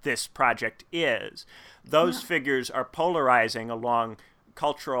what this project is. Those figures are polarizing along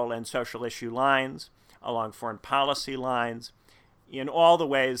cultural and social issue lines, along foreign policy lines, in all the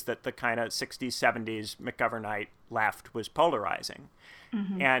ways that the kind of 60s, 70s McGovernite left was polarizing.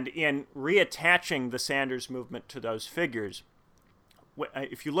 And in reattaching the Sanders movement to those figures,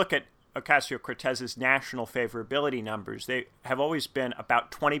 if you look at Ocasio-Cortez's national favorability numbers, they have always been about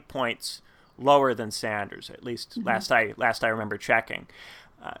 20 points lower than Sanders, at least last I remember checking.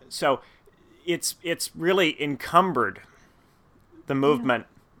 So it's really encumbered the movement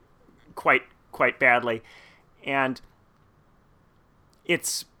quite badly, and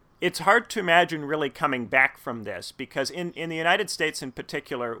it's it's hard to imagine really coming back from this, because in the United States in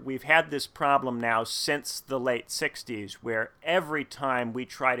particular, we've had this problem now since the late 60s, where every time we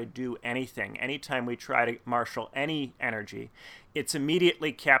try to do anything, anytime we try to marshal any energy, it's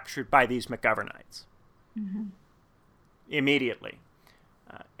immediately captured by these McGovernites. Mm-hmm. Immediately.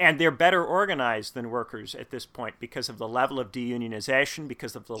 And they're better organized than workers at this point because of the level of deunionization,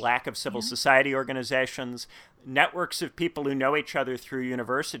 because of the lack of civil society organizations. Networks of people who know each other through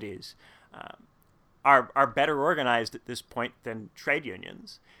universities are better organized at this point than trade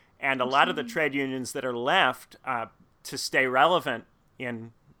unions. And a lot of the trade unions that are left to stay relevant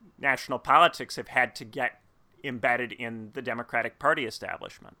in national politics have had to get embedded in the Democratic Party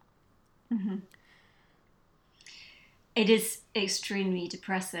establishment. Mm-hmm. It is extremely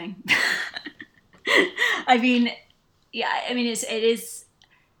depressing. I mean, it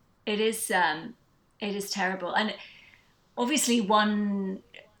is terrible. And obviously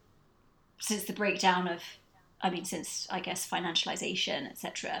since the breakdown of, since, I guess, financialization,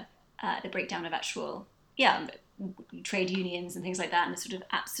 etc., the breakdown of actual, trade unions and things like that, and the sort of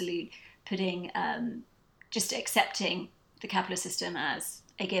absolute putting, just accepting the capitalist system as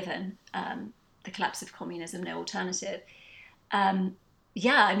a given, the collapse of communism, no alternative. How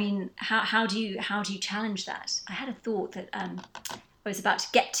do you challenge that? I had a thought that I was about to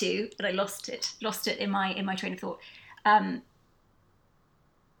get to, but I lost it in my train of thought.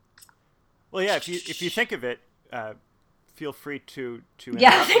 If you think of it, feel free to think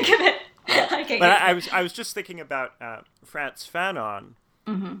of it. Okay, but I was just thinking about Frantz Fanon,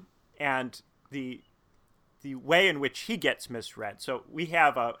 mm-hmm. and the way in which he gets misread. So we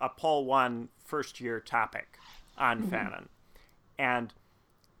have a Pol 1 first-year topic on mm-hmm. Fanon. And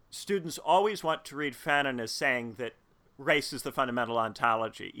students always want to read Fanon as saying that race is the fundamental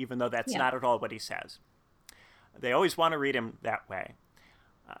ontology, even though that's not at all what he says. They always want to read him that way.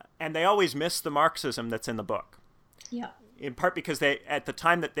 And they always miss the Marxism that's in the book. Yeah. In part because at the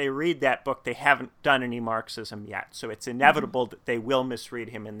time that they read that book, they haven't done any Marxism yet. So it's inevitable mm-hmm. that they will misread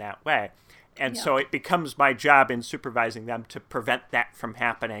him in that way. And so it becomes my job in supervising them to prevent that from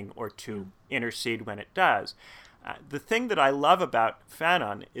happening or to intercede when it does. The thing that I love about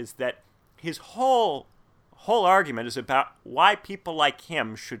Fanon is that his whole argument is about why people like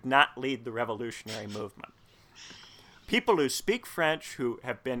him should not lead the revolutionary movement. People who speak French, who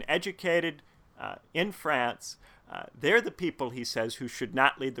have been educated in France, they're the people, he says, who should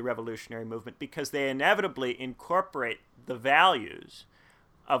not lead the revolutionary movement because they inevitably incorporate the values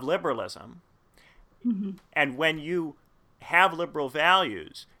of liberalism. Mm-hmm. And when you have liberal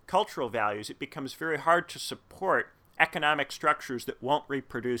values, cultural values, it becomes very hard to support economic structures that won't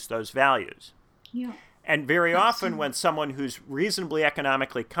reproduce those values. Yeah. And very often when someone who's reasonably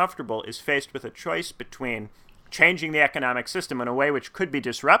economically comfortable is faced with a choice between changing the economic system in a way which could be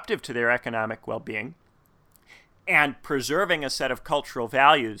disruptive to their economic well-being and preserving a set of cultural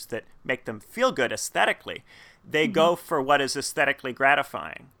values that make them feel good aesthetically, they mm-hmm. go for what is aesthetically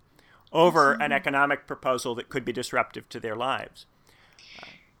gratifying over an economic proposal that could be disruptive to their lives.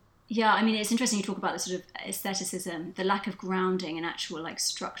 Yeah, I mean, it's interesting you talk about the sort of aestheticism, the lack of grounding in actual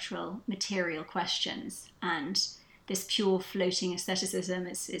structural material questions, and this pure floating aestheticism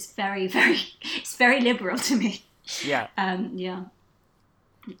is very, very, it's very liberal to me. Yeah.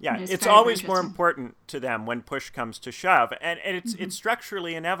 Yeah, it's always more important to them when push comes to shove, and it's mm-hmm. it's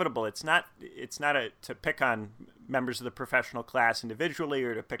structurally inevitable. It's not to pick on members of the professional class individually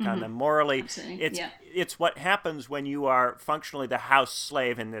or to pick mm-hmm. on them morally. Absolutely. It's what happens when you are functionally the house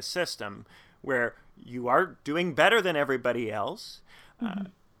slave in this system, where you are doing better than everybody else. Mm-hmm.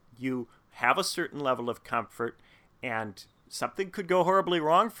 You have a certain level of comfort, and something could go horribly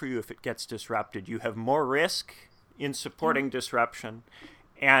wrong for you if it gets disrupted. You have more risk in supporting mm-hmm. disruption.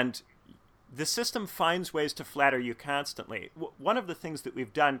 And the system finds ways to flatter you constantly. One of the things that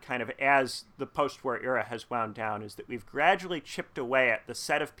we've done kind of as the post-war era has wound down is that we've gradually chipped away at the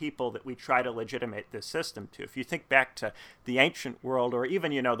set of people that we try to legitimate this system to. If you think back to the ancient world, or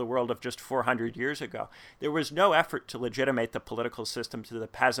even, the world of just 400 years ago, there was no effort to legitimate the political system to the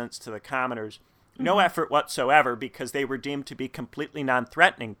peasants, to the commoners. No mm-hmm. effort whatsoever, because they were deemed to be completely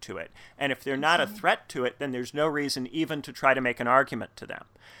non-threatening to it. And if they're not a threat to it, then there's no reason even to try to make an argument to them.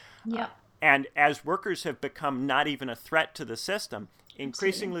 Yeah. And as workers have become not even a threat to the system,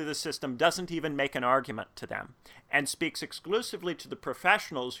 increasingly the system doesn't even make an argument to them and speaks exclusively to the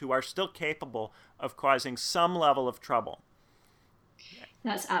professionals who are still capable of causing some level of trouble.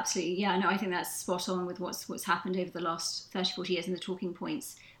 That's absolutely, I think that's spot on with what's happened over the last 30, 40 years in the talking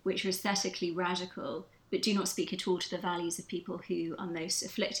points, which are aesthetically radical, but do not speak at all to the values of people who are most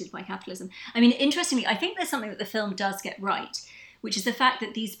afflicted by capitalism. I mean, interestingly, I think there's something that the film does get right, which is the fact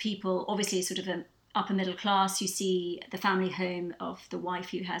that these people, obviously sort of an upper middle class, you see the family home of the wife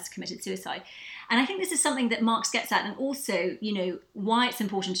who has committed suicide. And I think this is something that Marx gets at, and also, why it's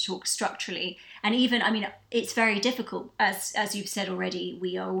important to talk structurally. And even, it's very difficult, as you've said already,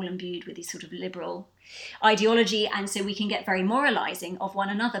 we are all imbued with these sort of liberal ideology, and so we can get very moralizing of one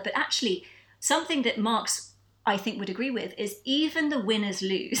another. But actually, something that Marx, I think, would agree with is even the winners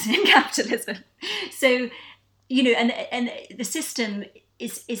lose in capitalism. So, and the system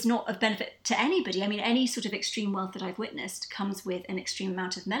is not of benefit to anybody. Any sort of extreme wealth that I've witnessed comes with an extreme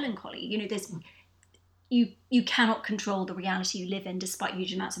amount of melancholy. You cannot control the reality you live in despite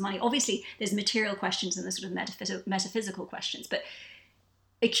huge amounts of money. Obviously, there's material questions and there's sort of metaphysical questions, but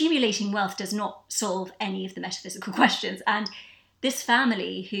accumulating wealth does not solve any of the metaphysical questions. And this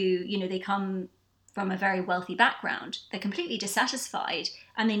family who, they come from a very wealthy background, they're completely dissatisfied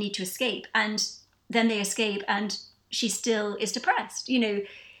and they need to escape. And then they escape and she still is depressed.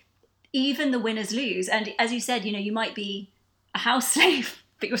 Even the winners lose. And as you said, you might be a house slave,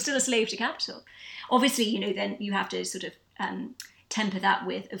 but you're still a slave to capital. Obviously, then you have to sort of temper that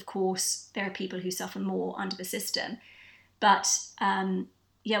with, of course, there are people who suffer more under the system. But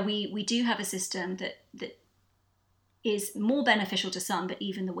we do have a system that is more beneficial to some, but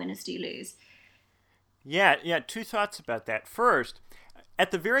even the winners do lose. Yeah, two thoughts about that. First,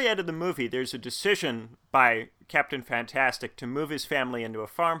 at the very end of the movie, there's a decision by Captain Fantastic to move his family into a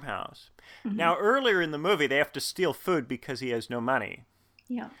farmhouse. Mm-hmm. Now, earlier in the movie, they have to steal food because he has no money.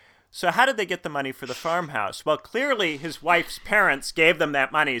 Yeah. So how did they get the money for the farmhouse? Well, clearly his wife's parents gave them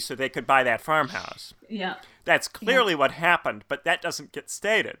that money so they could buy that farmhouse. Yeah. That's clearly what happened, but that doesn't get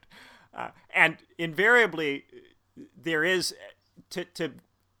stated. And invariably, there is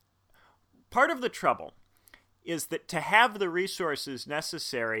part of the trouble is that to have the resources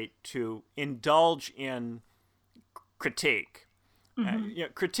necessary to indulge in critique. Mm-hmm.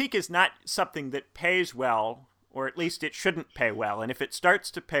 Critique is not something that pays well, or at least it shouldn't pay well. And if it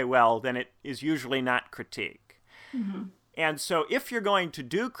starts to pay well, then it is usually not critique. Mm-hmm. And so if you're going to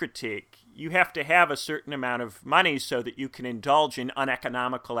do critique, you have to have a certain amount of money so that you can indulge in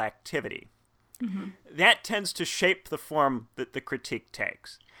uneconomical activity. Mm-hmm. That tends to shape the form that the critique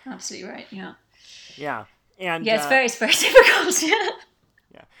takes. Absolutely right, yeah. Yeah. And, it's very difficult.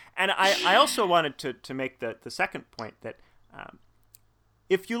 Yeah. And I also wanted to make the second point that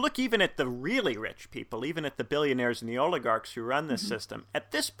if you look even at the really rich people, even at the billionaires and the oligarchs who run this mm-hmm. system,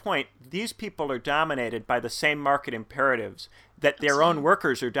 at this point, these people are dominated by the same market imperatives that their own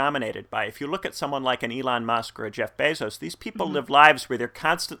workers are dominated by. If you look at someone like an Elon Musk or a Jeff Bezos, these people mm-hmm. live lives where they're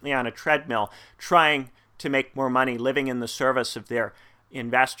constantly on a treadmill trying to make more money, living in the service of their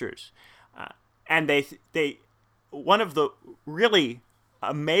investors. And they one of the really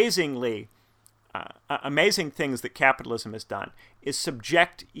amazing things that capitalism has done is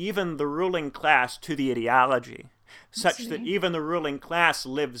subject even the ruling class to the ideology, such that even the ruling class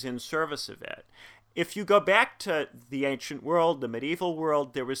lives in service of it. If you go back to the ancient world, the medieval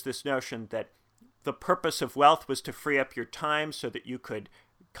world, there was this notion that the purpose of wealth was to free up your time so that you could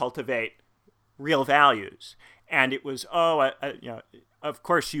cultivate real values. And it was, of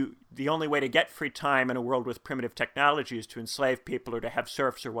course, the only way to get free time in a world with primitive technology is to enslave people or to have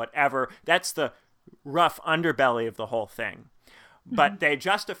serfs or whatever. That's the rough underbelly of the whole thing. Mm-hmm. But they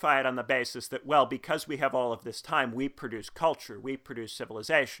justify it on the basis that, well, because we have all of this time, we produce culture, we produce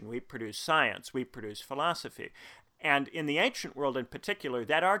civilization, we produce science, we produce philosophy. And in the ancient world in particular,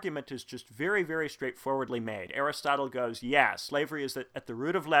 that argument is just very, very straightforwardly made. Aristotle goes, yeah, slavery is at the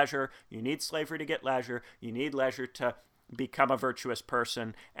root of leisure. You need slavery to get leisure. You need leisure to become a virtuous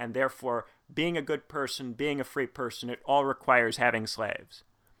person. And therefore, being a good person, being a free person, it all requires having slaves.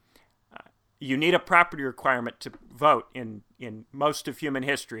 You need a property requirement to vote in most of human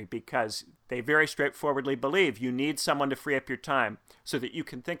history because they very straightforwardly believe you need someone to free up your time so that you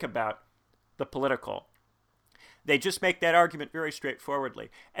can think about the political. They just make that argument very straightforwardly.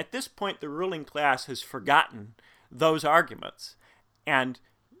 At this point, the ruling class has forgotten those arguments and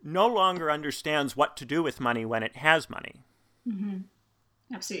no longer understands what to do with money when it has money. Mm-hmm.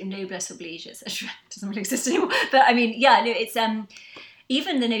 Absolutely. Noblesse oblige, etc. Doesn't really exist anymore. But it's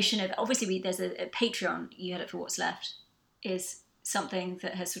even the notion of, obviously there's a Patreon, you had it for what's left, is something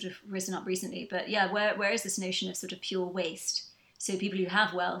that has sort of risen up recently. But where is this notion of sort of pure waste? So people who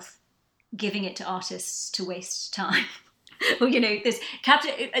have wealth giving it to artists to waste time. Well, this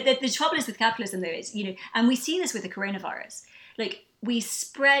the trouble is with capitalism, though, is, and we see this with the coronavirus. Like,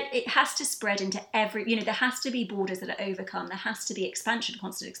 it has to spread into every, there has to be borders that are overcome. There has to be expansion,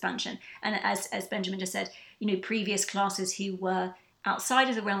 constant expansion. And as Benjamin just said, previous classes who were outside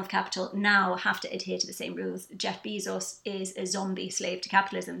of the realm of capital now have to adhere to the same rules. Jeff Bezos is a zombie slave to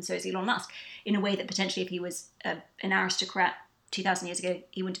capitalism, so is Elon Musk, in a way that potentially if he was an aristocrat 2,000 years ago,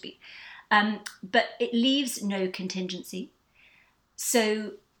 he wouldn't be. But it leaves no contingency.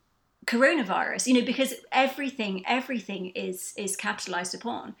 So coronavirus, because everything is capitalized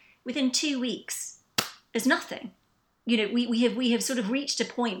upon. Within 2 weeks, there's nothing. We have sort of reached a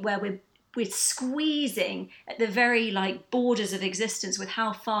point where we're squeezing at the very borders of existence with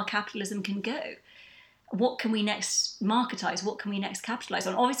how far capitalism can go. What can we next marketize? What can we next capitalize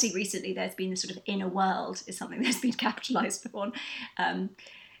on? Obviously, recently there's been this sort of inner world is something that's been capitalized upon.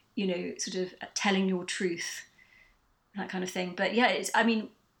 Sort of telling your truth, that kind of thing. But yeah,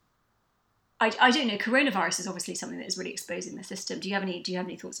 I don't know. Coronavirus is obviously something that is really exposing the system. Do you have any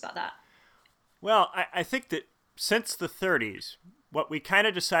thoughts about that? Well, I think that since the 30s, what we kind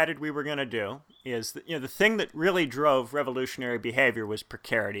of decided we were going to do is that, the thing that really drove revolutionary behavior was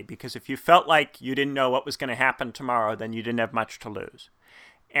precarity, because if you felt like you didn't know what was going to happen tomorrow, then you didn't have much to lose.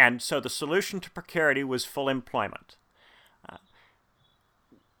 And so the solution to precarity was full employment.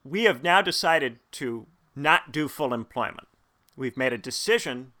 We have now decided to not do full employment. We've made a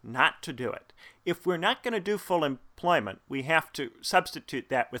decision not to do it. If we're not going to do full employment, we have to substitute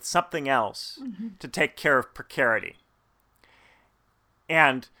that with something else to take care of precarity.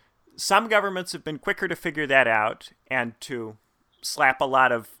 And some governments have been quicker to figure that out and to slap a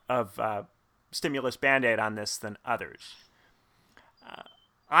lot of stimulus Band-Aid on this than others.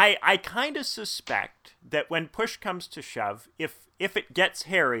 I kind of suspect that when push comes to shove, if it gets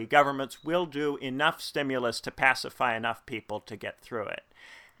hairy, governments will do enough stimulus to pacify enough people to get through it.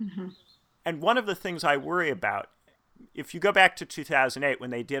 Mm-hmm. And one of the things I worry about, if you go back to 2008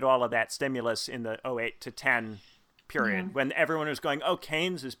 when they did all of that stimulus in the 08 to 10 period, when everyone was going, oh,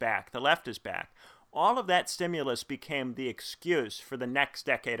 Keynes is back, the left is back. All of that stimulus became the excuse for the next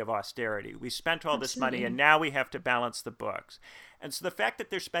decade of austerity. We spent all this money and now we have to balance the books. And so the fact that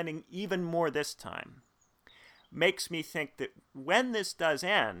they're spending even more this time makes me think that when this does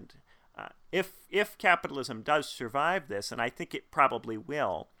end, if capitalism does survive this, and I think it probably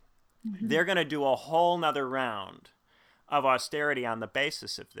will, they're going to do a whole nother round of austerity on the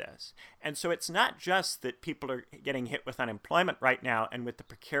basis of this. And so it's not just that people are getting hit with unemployment right now and with the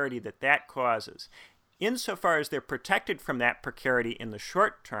precarity that causes. Insofar as they're protected from that precarity in the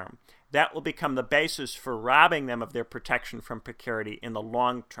short term, that will become the basis for robbing them of their protection from precarity in the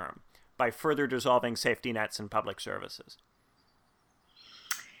long term by further dissolving safety nets and public services.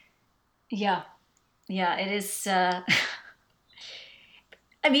 Yeah, it is.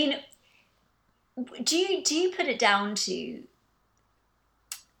 Do you put it down to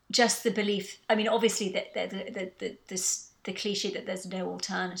just the belief? I mean, obviously, the cliche that there's no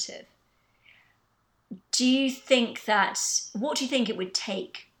alternative. Do you think what do you think it would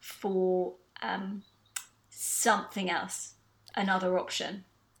take for something else, another option?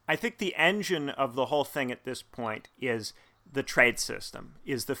 I think the engine of the whole thing at this point is the trade system,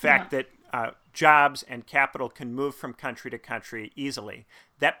 is the fact that jobs and capital can move from country to country easily.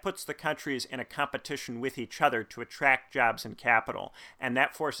 That puts the countries in a competition with each other to attract jobs and capital, and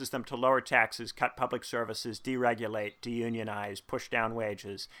that forces them to lower taxes, cut public services, deregulate, deunionize, push down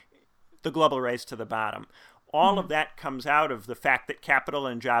wages, the global race to the bottom. All of that comes out of the fact that capital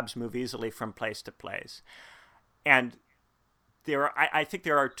and jobs move easily from place to place. And I think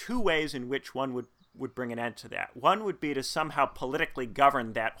there are two ways in which one would bring an end to that. One would be to somehow politically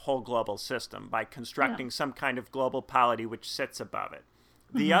govern that whole global system by constructing some kind of global polity which sits above it.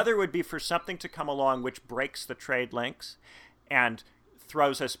 The other would be for something to come along which breaks the trade links and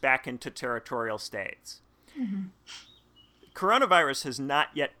throws us back into territorial states. Coronavirus has not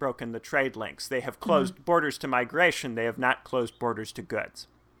yet broken the trade links. They have closed borders to migration. They have not closed borders to goods.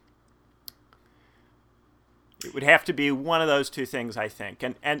 It would have to be one of those two things, I think.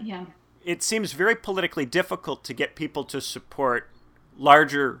 And it seems very politically difficult to get people to support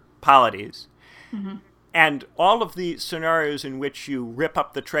larger polities. And all of the scenarios in which you rip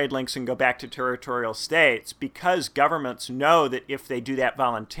up the trade links and go back to territorial states, because governments know that if they do that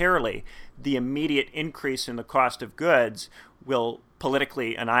voluntarily, the immediate increase in the cost of goods will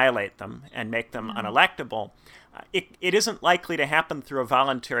politically annihilate them and make them unelectable. It isn't likely to happen through a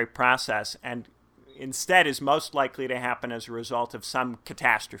voluntary process, and instead is most likely to happen as a result of some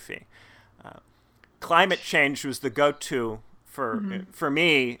catastrophe. Climate change was the go-to for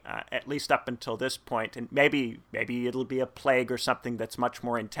me, at least up until this point, and maybe it'll be a plague or something that's much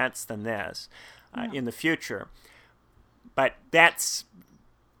more intense than this in the future. But that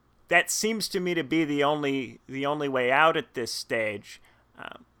seems to me to be the only way out at this stage,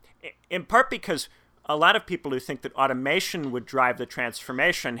 in part because a lot of people who think that automation would drive the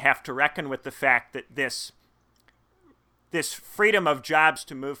transformation have to reckon with the fact that this freedom of jobs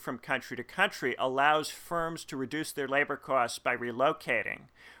to move from country to country allows firms to reduce their labor costs by relocating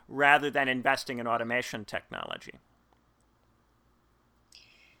rather than investing in automation technology.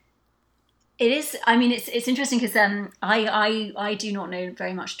 It is. I mean, it's interesting because I do not know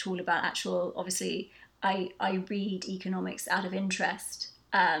very much at all about actual. Obviously, I read economics out of interest,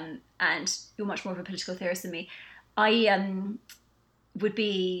 and you're much more of a political theorist than me. I would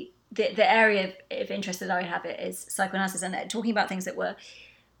be the area of interest that I would have it is psychoanalysis and talking about things that were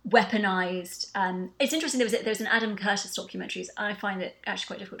weaponized. It's interesting. There was an Adam Curtis documentary. I find it actually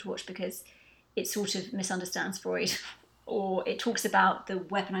quite difficult to watch because it sort of misunderstands Freud. Or it talks about the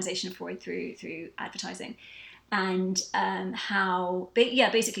weaponization of Freud through advertising, and how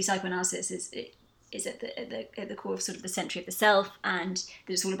basically psychoanalysis is at the core of sort of the century of the self, and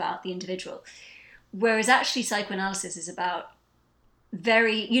that it's all about the individual. Whereas actually psychoanalysis is about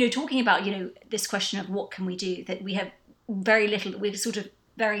talking about this question of what can we do, that we have very little, we're sort of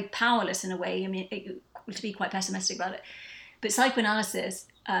very powerless in a way. I mean, to be quite pessimistic about it, but psychoanalysis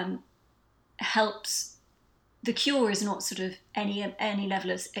helps. The cure is not sort of any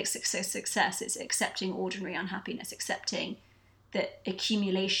level of success. It's accepting ordinary unhappiness, accepting that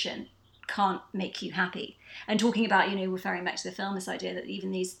accumulation can't make you happy. And talking about, referring back to the film, this idea that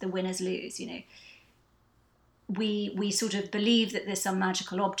even the winners lose, we sort of believe that there's some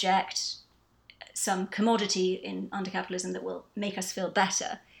magical object, some commodity under capitalism that will make us feel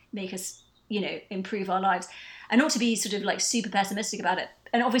better, make us, improve our lives. And not to be sort of like super pessimistic about it.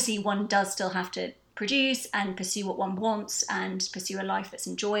 And obviously one does still have to produce and pursue what one wants and pursue a life that's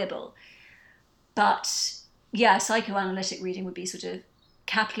enjoyable. But yeah, psychoanalytic reading would be sort of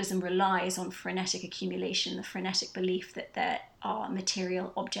capitalism relies on frenetic accumulation, the frenetic belief that there are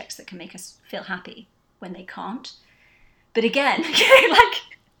material objects that can make us feel happy when they can't. But again,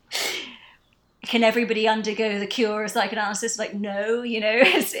 can everybody undergo the cure of psychoanalysis? Like, no,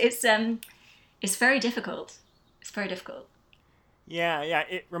 it's very difficult. It's very difficult. Yeah.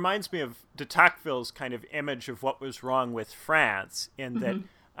 It reminds me of de Tocqueville's kind of image of what was wrong with France, in that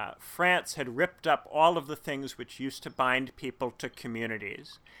France had ripped up all of the things which used to bind people to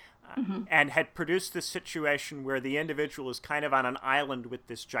communities, and had produced this situation where the individual is kind of on an island with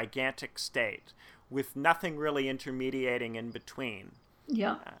this gigantic state, with nothing really intermediating in between.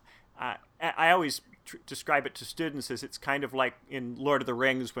 Yeah. I always describe it to students as it's kind of like in Lord of the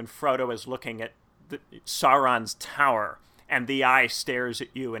Rings when Frodo is looking at Sauron's tower, and the eye stares at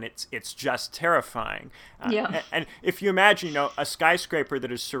you, and it's just terrifying. And if you imagine, a skyscraper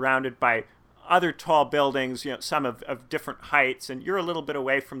that is surrounded by other tall buildings, some of different heights, and you're a little bit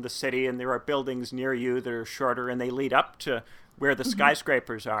away from the city, and there are buildings near you that are shorter, and they lead up to where the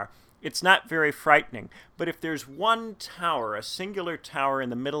skyscrapers are. It's not very frightening. But if there's one tower, a singular tower in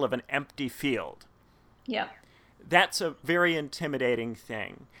the middle of an empty field, that's a very intimidating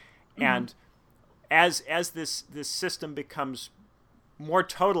thing. And as this system becomes more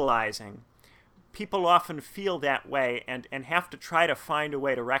totalizing, people often feel that way and have to try to find a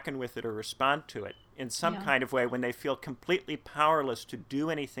way to reckon with it or respond to it in some kind of way when they feel completely powerless to do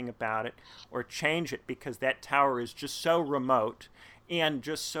anything about it or change it because that tower is just so remote and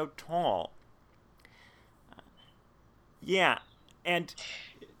just so tall. And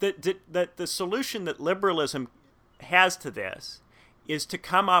the solution that liberalism has to this is to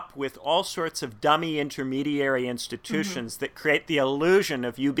come up with all sorts of dummy intermediary institutions that create the illusion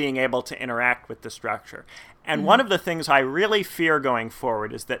of you being able to interact with the structure. And one of the things I really fear going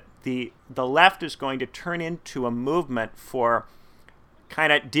forward is that the left is going to turn into a movement for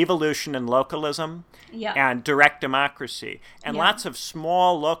kind of devolution and localism and direct democracy, and lots of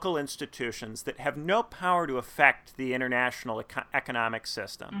small local institutions that have no power to affect the international economic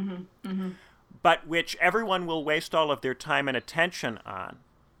system. But which everyone will waste all of their time and attention on.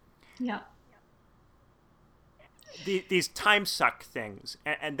 These time suck things.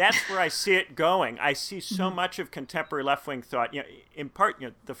 And that's where I see it going. I see so much of contemporary left-wing thought, in part,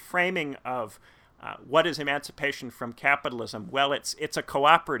 the framing of what is emancipation from capitalism. Well, it's a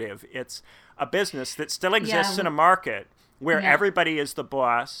cooperative. It's a business that still exists in a market where everybody is the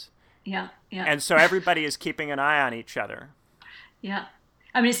boss. And so everybody is keeping an eye on each other. I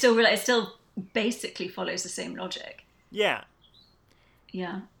mean, it's still basically follows the same logic. Yeah,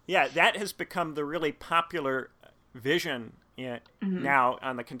 that has become the really popular vision now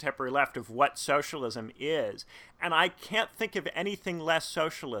on the contemporary left of what socialism is. And I can't think of anything less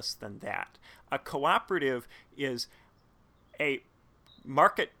socialist than that. A cooperative is a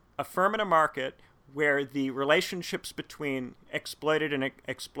firm in a market where the relationships between exploited and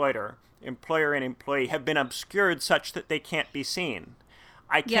exploiter, employer and employee, have been obscured such that they can't be seen.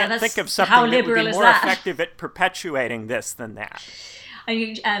 I can't think of something that would be more effective at perpetuating this than that. I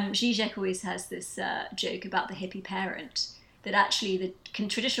mean, Zizek always has this joke about the hippie parent, that actually the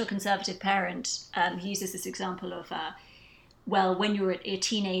traditional conservative parent, he uses this example of, well, when you're a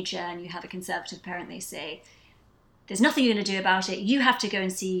teenager and you have a conservative parent, they say, there's nothing you're going to do about it. You have to go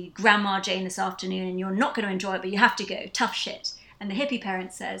and see Grandma Jane this afternoon and you're not going to enjoy it, but you have to go. Tough shit. And the hippie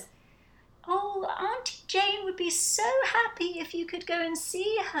parent says, oh, Auntie Jane would be so happy if you could go and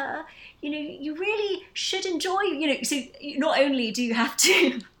see her. You know, you really should enjoy, you know, so not only do you have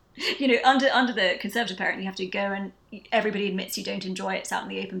to, you know, under the conservative parent, you have to go and everybody admits you don't enjoy it, it's out in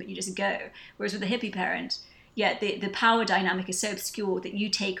the open, but you just go. Whereas with the hippie parent, yeah, the power dynamic is so obscured that you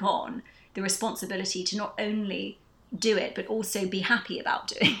take on the responsibility to not only do it, but also be happy about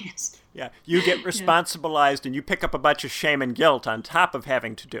doing it. Yeah, you get responsibilized and you pick up a bunch of shame and guilt on top of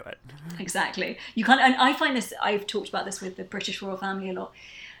having to do it. Exactly. You can't, and I find this, I've talked about this with the British royal family a lot,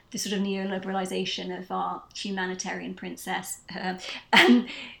 the sort of neoliberalization of our humanitarian princess. And,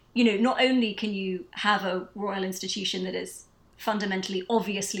 you know, not only can you have a royal institution that is fundamentally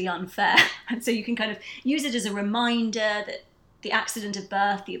obviously unfair, and so you can kind of use it as a reminder that the accident of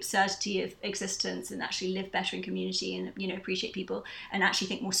birth, the absurdity of existence, and actually live better in community and, you know, appreciate people and actually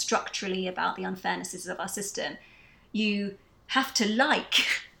think more structurally about the unfairnesses of our system. You have to like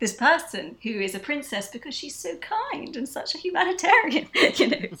this person who is a princess because she's so kind and such a humanitarian. You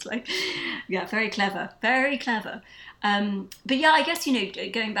know, it's like, yeah, very clever, very clever. But yeah, I guess, you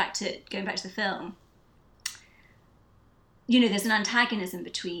know, going back to the film, you know, there's an antagonism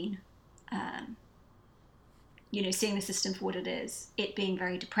between, you know, seeing the system for what it is, it being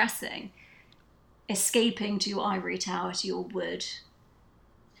very depressing, escaping to your ivory tower, to your wood,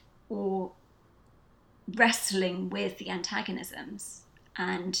 or wrestling with the antagonisms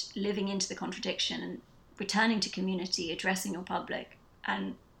and living into the contradiction and returning to community, addressing your public.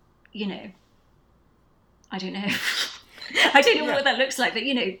 And, you know, I don't know. I don't know what that looks like, but,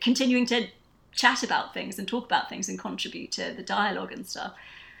 you know, continuing to chat about things and talk about things and contribute to the dialogue and stuff.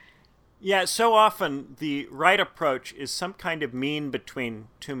 Yeah, so often the right approach is some kind of mean between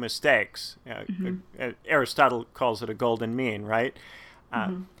two mistakes. Aristotle calls it a golden mean, right?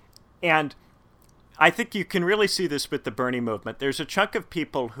 And I think you can really see this with the Bernie movement. There's a chunk of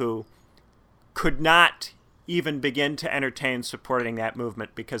people who could not even begin to entertain supporting that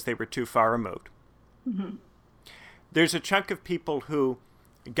movement because they were too far removed. There's a chunk of people who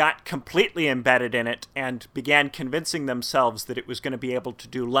got completely embedded in it and began convincing themselves that it was going to be able to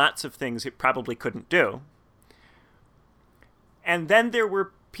do lots of things it probably couldn't do. And then there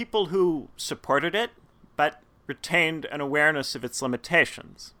were people who supported it, but retained an awareness of its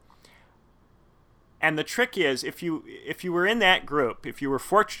limitations. And the trick is, if you were in that group, if you were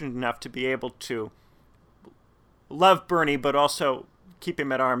fortunate enough to be able to love Bernie but also keep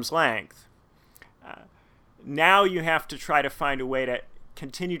him at arm's length, now you have to try to find a way to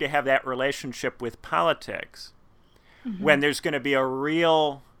continue to have that relationship with politics when there's going to be a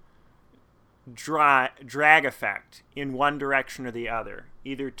real drag effect in one direction or the other,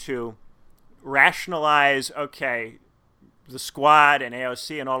 either to rationalize, okay, the Squad and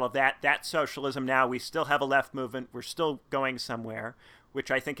AOC and all of that, that's socialism now, we still have a left movement, we're still going somewhere, which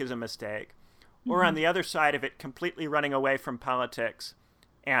I think is a mistake, or on the other side of it, completely running away from politics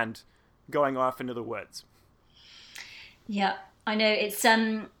and going off into the woods. Yeah. I know it's, I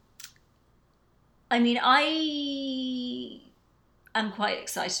mean, I am quite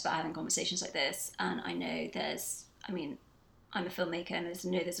excited about having conversations like this. And I know I'm a filmmaker and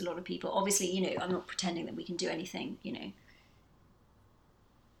there's a lot of people, obviously, you know, I'm not pretending that we can do anything, you know,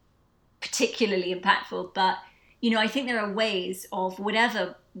 particularly impactful, but, you know, I think there are ways of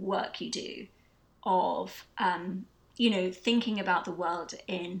whatever work you do of, you know, thinking about the world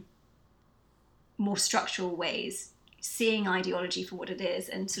in more structural ways, seeing ideology for what it is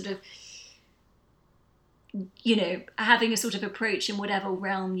and sort of, you know, having a sort of approach in whatever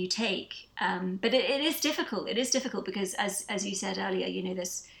realm you take. But it is difficult. It is difficult because as you said earlier, you know,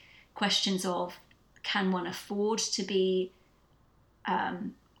 there's questions of, can one afford to be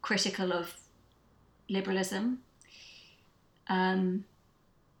critical of liberalism?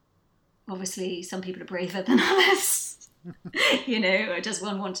 Obviously, some people are braver than others. You know, does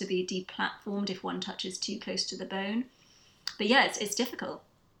one want to be deplatformed if one touches too close to the bone? But yeah, it's difficult.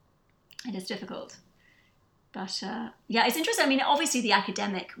 It is difficult. But yeah, it's interesting. I mean, obviously the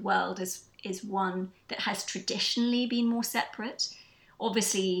academic world is one that has traditionally been more separate.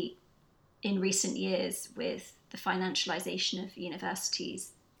 Obviously, in recent years with the financialization of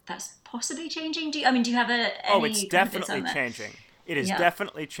universities, that's possibly changing? Do you have it's definitely changing. It is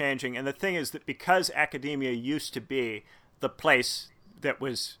definitely changing. And the thing is that because academia used to be the place that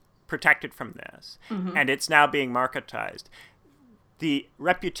was protected from this, and it's now being marketized, the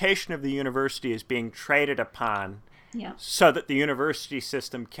reputation of the university is being traded upon so that the university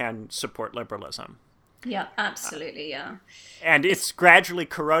system can support liberalism. Yeah, absolutely, yeah. And it's gradually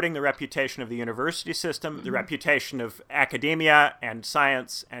corroding the reputation of the university system, the reputation of academia and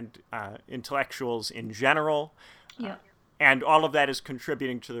science and intellectuals in general. Yeah. And all of that is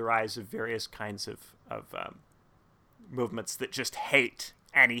contributing to the rise of various kinds of movements that just hate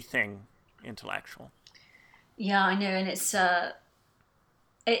anything intellectual. Yeah, I know, and it's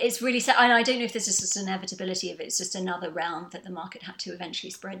really sad. And I don't know if this is just an inevitability, if it's just another realm that the market had to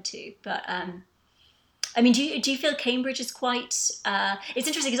eventually spread to. But I mean, do you feel Cambridge is quite? It's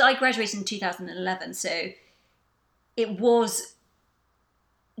interesting because I graduated in 2011, so it was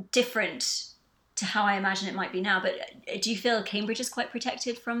different to how I imagine it might be now. But do you feel Cambridge is quite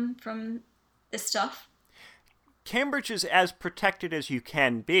protected from this stuff? Cambridge is as protected as you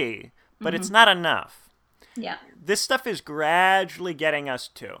can be, but it's not enough. Yeah. This stuff is gradually getting us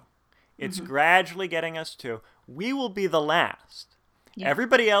to. It's gradually getting us to. We will be the last. Yeah.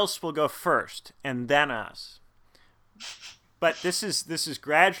 Everybody else will go first, and then us. But this is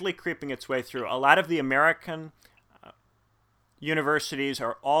gradually creeping its way through. A lot of the American universities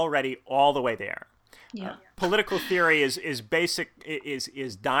are already all the way there. Yeah. Political theory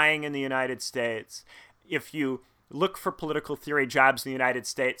is dying in the United States. If you look for political theory jobs in the United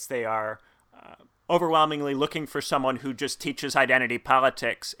States, they are overwhelmingly looking for someone who just teaches identity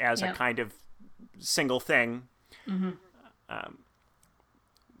politics as a kind of single thing.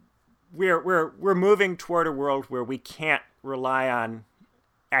 We're moving toward a world where we can't rely on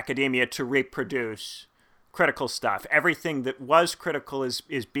academia to reproduce critical stuff. Everything that was critical is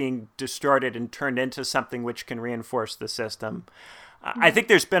being distorted and turned into something which can reinforce the system. I think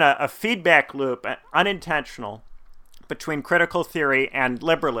there's been a feedback loop, unintentional, between critical theory and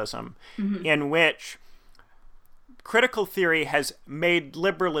liberalism, in which critical theory has made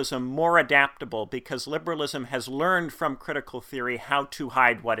liberalism more adaptable because liberalism has learned from critical theory how to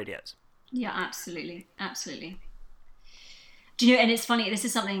hide what it is. Yeah, absolutely. Absolutely. Do you know, and it's funny, this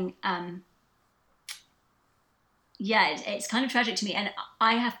is something, it's kind of tragic to me. And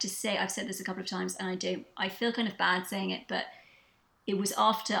I have to say, I've said this a couple of times and I feel kind of bad saying it, but it was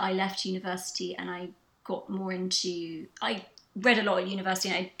after I left university and I got more into, I read a lot at university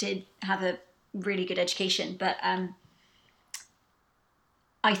and I did have a really good education, but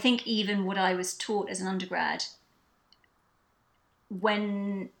I think even what I was taught as an undergrad,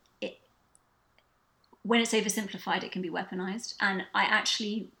 when it's oversimplified, it can be weaponized. And I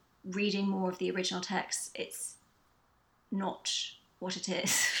actually, reading more of the original text, it's not what it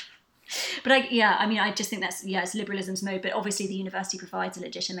is. But I just think it's liberalism's mode, but obviously the university provides a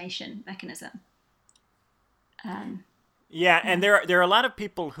legitimation mechanism. And there are a lot of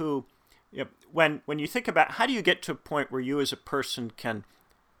people who, when you think about how do you get to a point where you as a person can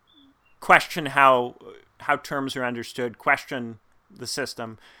question how terms are understood, question the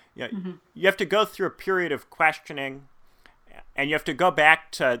system, you have to go through a period of questioning, and you have to go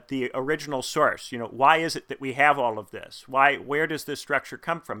back to the original source. Why is it that we have all of this? Where does this structure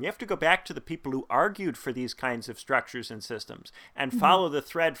come from? You have to go back to the people who argued for these kinds of structures and systems and follow the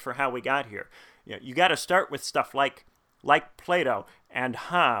thread for how we got here. You got to start with stuff like Plato and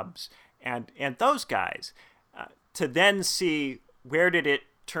Hobbes and those guys to then see where did it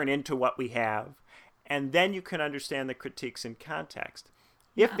turn into what we have, and then you can understand the critiques in context.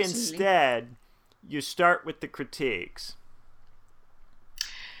 If instead you start with the critiques,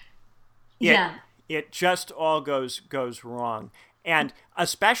 it just all goes wrong. And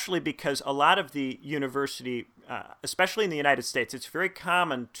especially because a lot of the university, especially in the United States, it's very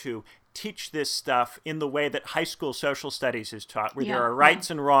common to teach this stuff in the way that high school social studies is taught, where there are rights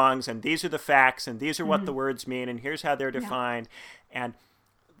and wrongs, and these are the facts, and these are what the words mean, and here's how they're defined. And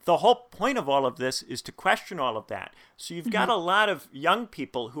the whole point of all of this is to question all of that. So you've got a lot of young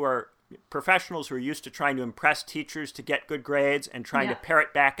people who are professionals who are used to trying to impress teachers to get good grades and trying to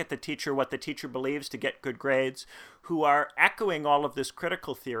parrot back at the teacher what the teacher believes to get good grades, who are echoing all of this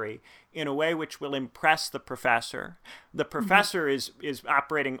critical theory in a way which will impress the professor. The professor is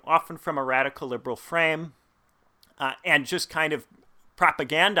operating often from a radical liberal frame and just kind of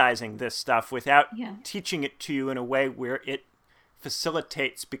propagandizing this stuff without teaching it to you in a way where it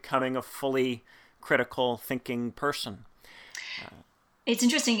facilitates becoming a fully critical thinking person. It's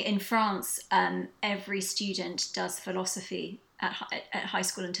interesting, in France, every student does philosophy at high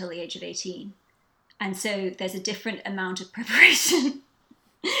school until the age of 18. And so there's a different amount of preparation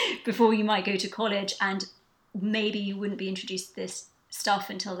before you might go to college, and maybe you wouldn't be introduced to this stuff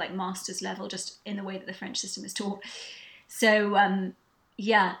until like master's level, just in the way that the French system is taught. So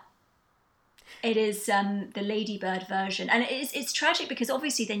yeah, it is the ladybird version, and it's tragic because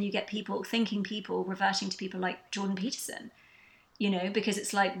obviously then you get people reverting to people like Jordan Peterson, you know, because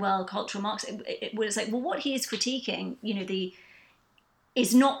it's like, well, cultural Marxism. It's like, well, what he is critiquing, you know,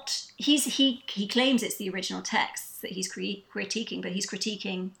 is not he claims it's the original texts that he's critiquing, but he's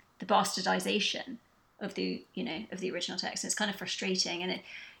critiquing the bastardization of the original text. And it's kind of frustrating, and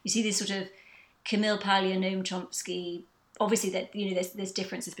you see this sort of Camille Paglia, Noam Chomsky. Obviously, that, you know, there's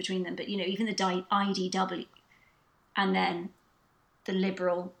differences between them, but, you know, even the IDW and then the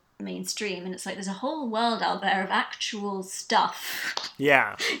liberal mainstream, and it's like there's a whole world out there of actual stuff.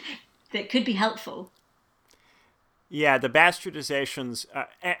 Yeah. That could be helpful. Yeah, the bastardizations.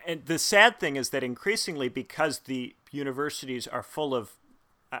 And the sad thing is that increasingly, because the universities are full of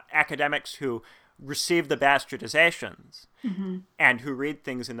academics who receive the bastardizations and who read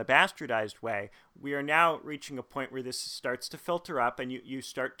things in the bastardized way, we are now reaching a point where this starts to filter up, and you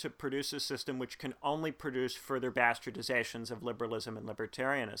start to produce a system which can only produce further bastardizations of liberalism and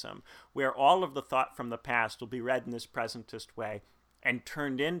libertarianism, where all of the thought from the past will be read in this presentist way and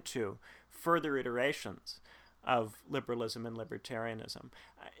turned into further iterations of liberalism and libertarianism.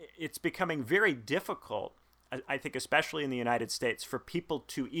 It's becoming very difficult, I think, especially in the United States, for people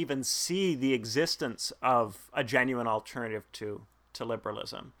to even see the existence of a genuine alternative to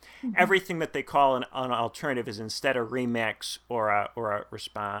liberalism. Everything that they call an alternative is instead a remix or a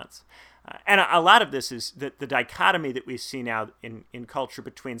response. And a lot of this is the dichotomy that we see now in culture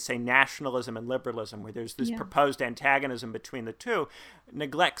between, say, nationalism and liberalism, where there's this proposed antagonism between the two,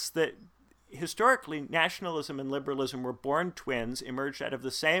 neglects that historically, nationalism and liberalism were born twins, emerged out of the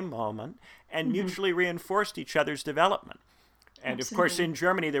same moment, and mutually reinforced each other's development. And Absolutely. Of course, in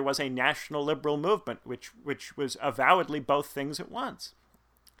Germany, there was a national liberal movement, which was avowedly both things at once.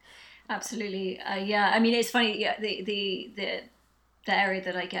 Absolutely, yeah. I mean, it's funny. Yeah, the area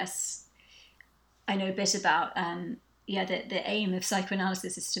that I guess I know a bit about. The aim of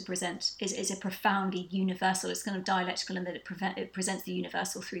psychoanalysis is to present is a profoundly universal. It's kind of dialectical in that it presents the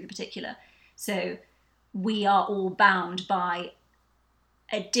universal through the particular. So we are all bound by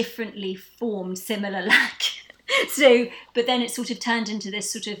a differently formed similar lack. So, but then it's sort of turned into this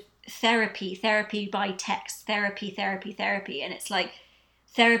sort of therapy by text, therapy. And it's like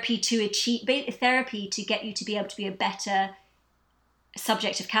therapy to get you to be able to be a better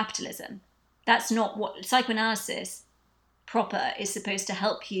subject of capitalism. That's not what psychoanalysis proper is supposed to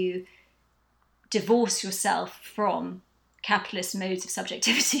help you divorce yourself from capitalist modes of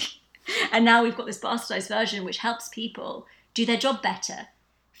subjectivity. And now we've got this bastardized version which helps people do their job better,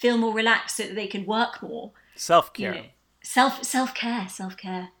 feel more relaxed so that they can work more. Self-care. You know, self-care.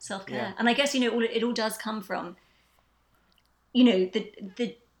 Yeah. And I guess, you know, it all does come from, you know,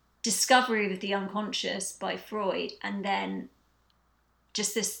 the discovery of the unconscious by Freud, and then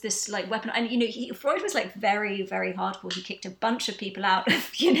just this like weapon. And, you know, Freud was like very, very hardcore. He kicked a bunch of people out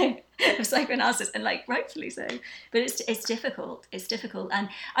of, you know, of psychoanalysis, and like rightfully so. But it's difficult. And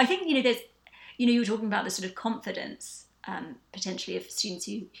I think, you know, there's, you know, you were talking about the sort of confidence potentially of students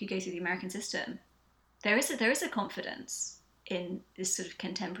who go through the American system. There is a confidence in this sort of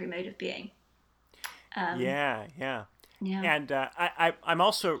contemporary mode of being. Yeah. And I'm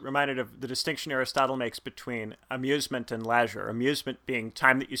also reminded of the distinction Aristotle makes between amusement and leisure. Amusement being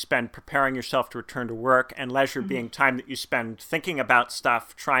time that you spend preparing yourself to return to work, and leisure being time that you spend thinking about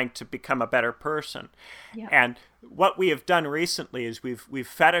stuff, trying to become a better person. Yeah. And what we have done recently is we've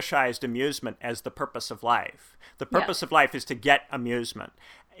fetishized amusement as the purpose of life. The purpose of life is to get amusement.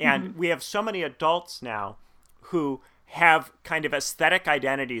 And we have so many adults now who have kind of aesthetic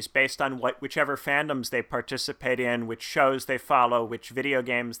identities based on whichever fandoms they participate in, which shows they follow, which video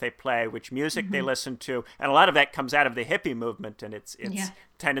games they play, which music they listen to. And a lot of that comes out of the hippie movement and its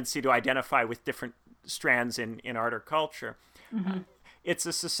tendency to identify with different strands in art or culture. It's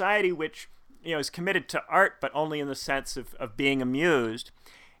a society which, you know, is committed to art, but only in the sense of being amused.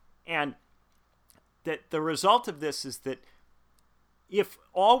 And that the result of this is that if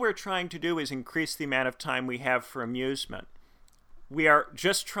all we're trying to do is increase the amount of time we have for amusement, we are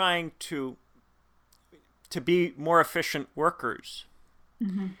just trying to be more efficient workers.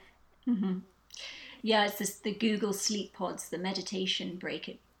 Yeah, it's the Google sleep pods, the meditation break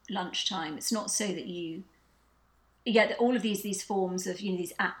at lunchtime. It's not so that all of these forms of, you know,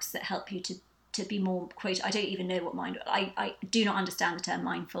 these apps that help you to be more, quote, I don't even know what I do not understand the term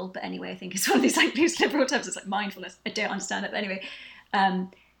mindful, but anyway, I think it's one of these like loose liberal terms. It's like mindfulness. I don't understand it, but anyway.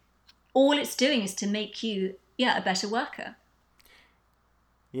 All it's doing is to make you, a better worker.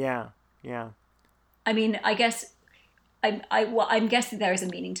 Yeah, yeah. I mean, I guess I'm guessing there is a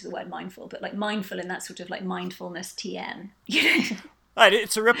meaning to the word mindful, but like mindful in that sort of like mindfulness TM, you know? Right,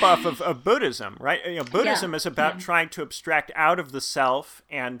 it's a ripoff of Buddhism, right? Buddhism Yeah, is about yeah. trying to abstract out of the self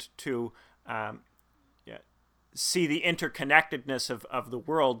and to yeah, see the interconnectedness of the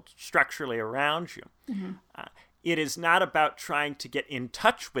world structurally around you. Mm-hmm. It is not about trying to get in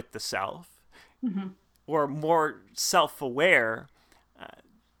touch with the self Mm-hmm. or more self-aware.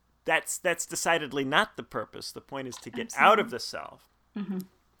 That's decidedly not the purpose. The point is to get Absolutely. out of the self. Mm-hmm.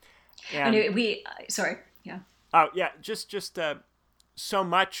 I And know sorry, yeah. oh yeah, just so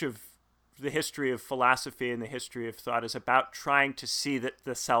much of the history of philosophy and the history of thought is about trying to see that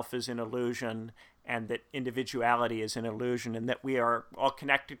the self is an illusion and that individuality is an illusion and that we are all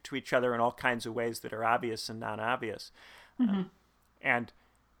connected to each other in all kinds of ways that are obvious and non-obvious. Mm-hmm. And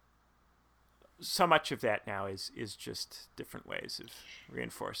so much of that now is just different ways of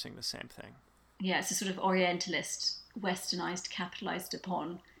reinforcing the same thing. Yeah, it's a sort of Orientalist, westernized, capitalized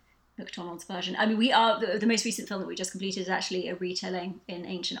upon McDonald's version. I mean, we are the most recent film that we just completed is actually a retelling in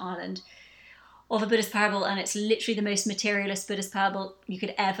ancient Ireland of a Buddhist parable, and it's literally the most materialist Buddhist parable you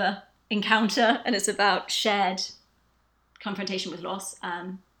could ever encounter, and it's about shared confrontation with loss.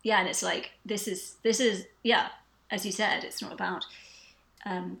 Yeah, and it's like this is yeah, as you said, it's not about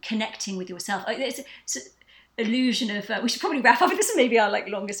connecting with yourself. It's an illusion of we should probably wrap up. This is maybe our like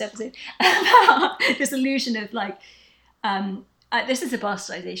longest episode. This illusion of like this is a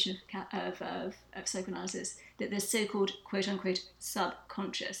bastardization of psychoanalysis, that the so-called quote unquote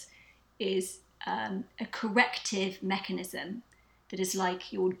subconscious is a corrective mechanism that is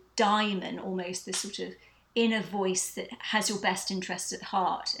like your daimon, almost this sort of inner voice that has your best interests at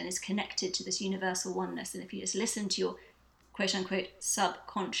heart and is connected to this universal oneness. And if you just listen to your quote unquote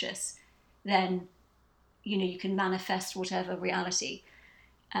subconscious, then you can manifest whatever reality,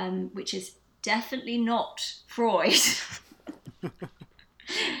 which is definitely not Freud.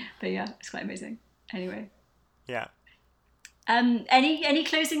 But yeah, it's quite amazing. Anyway, Yeah. Any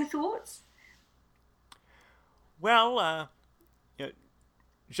closing thoughts? Well,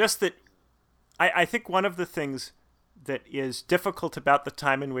 just that I think one of the things that is difficult about the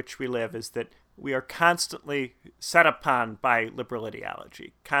time in which we live is that we are constantly set upon by liberal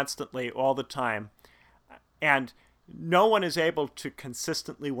ideology, constantly, all the time. And no one is able to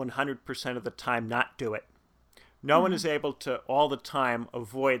consistently 100% of the time not do it. No one is able to all the time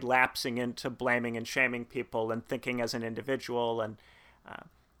avoid lapsing into blaming and shaming people and thinking as an individual, and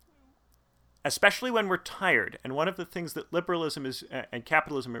especially when we're tired. And one of the things that liberalism is and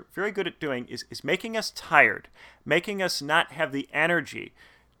capitalism are very good at doing is making us tired, making us not have the energy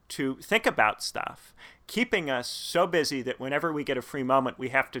to think about stuff, keeping us so busy that whenever we get a free moment, we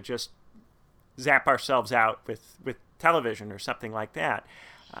have to just zap ourselves out with television or something like that.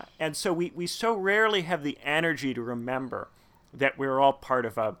 And so we so rarely have the energy to remember that we're all part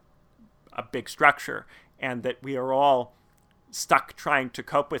of a big structure and that we are all stuck trying to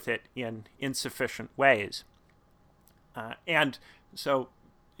cope with it in insufficient ways. And so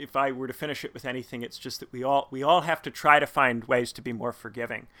if I were to finish it with anything, it's just that we all have to try to find ways to be more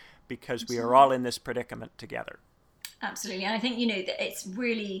forgiving because we are all in this predicament together. Absolutely. And I think, that it's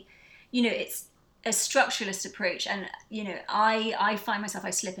really, it's a structuralist approach. And, I find myself,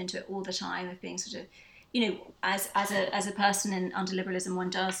 I slip into it all the time of being sort of, as a person under liberalism, one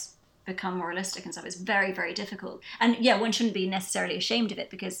does become moralistic and stuff. It's very, very difficult. And yeah, one shouldn't be necessarily ashamed of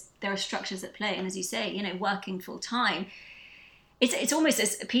it because there are structures at play. And as you say, working full time, it's almost,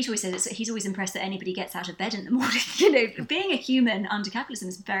 as Peter always says, he's always impressed that anybody gets out of bed in the morning. Being a human under capitalism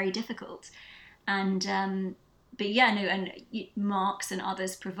is very difficult. And, but yeah, no, and Marx and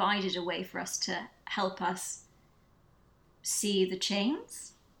others provided a way for us to help us see the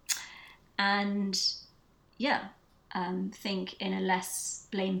chains and, yeah, think in a less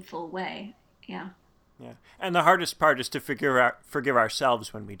blameful way. Yeah. Yeah. And the hardest part is to forgive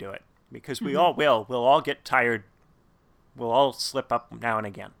ourselves when we do it, because we all will. We'll all get tired. We'll all slip up now and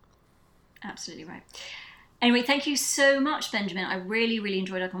again. Absolutely right. Anyway, thank you so much, Benjamin. I really, really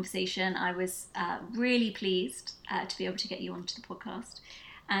enjoyed our conversation. I was really pleased to be able to get you onto the podcast.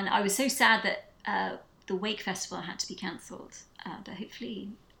 And I was so sad that the Wake Festival had to be cancelled, but hopefully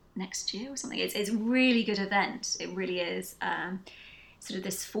next year or something. It's a really good event. It really is. Sort of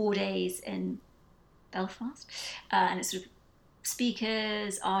this 4 days in Belfast. And it's sort of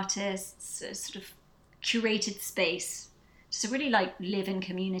speakers, artists, sort of curated space. Just to really like live in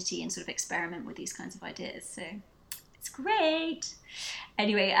community and sort of experiment with these kinds of ideas. So it's great.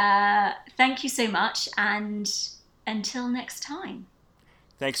 Anyway, thank you so much. And until next time.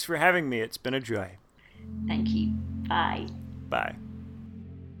 Thanks for having me. It's been a joy. Thank you. Bye. Bye.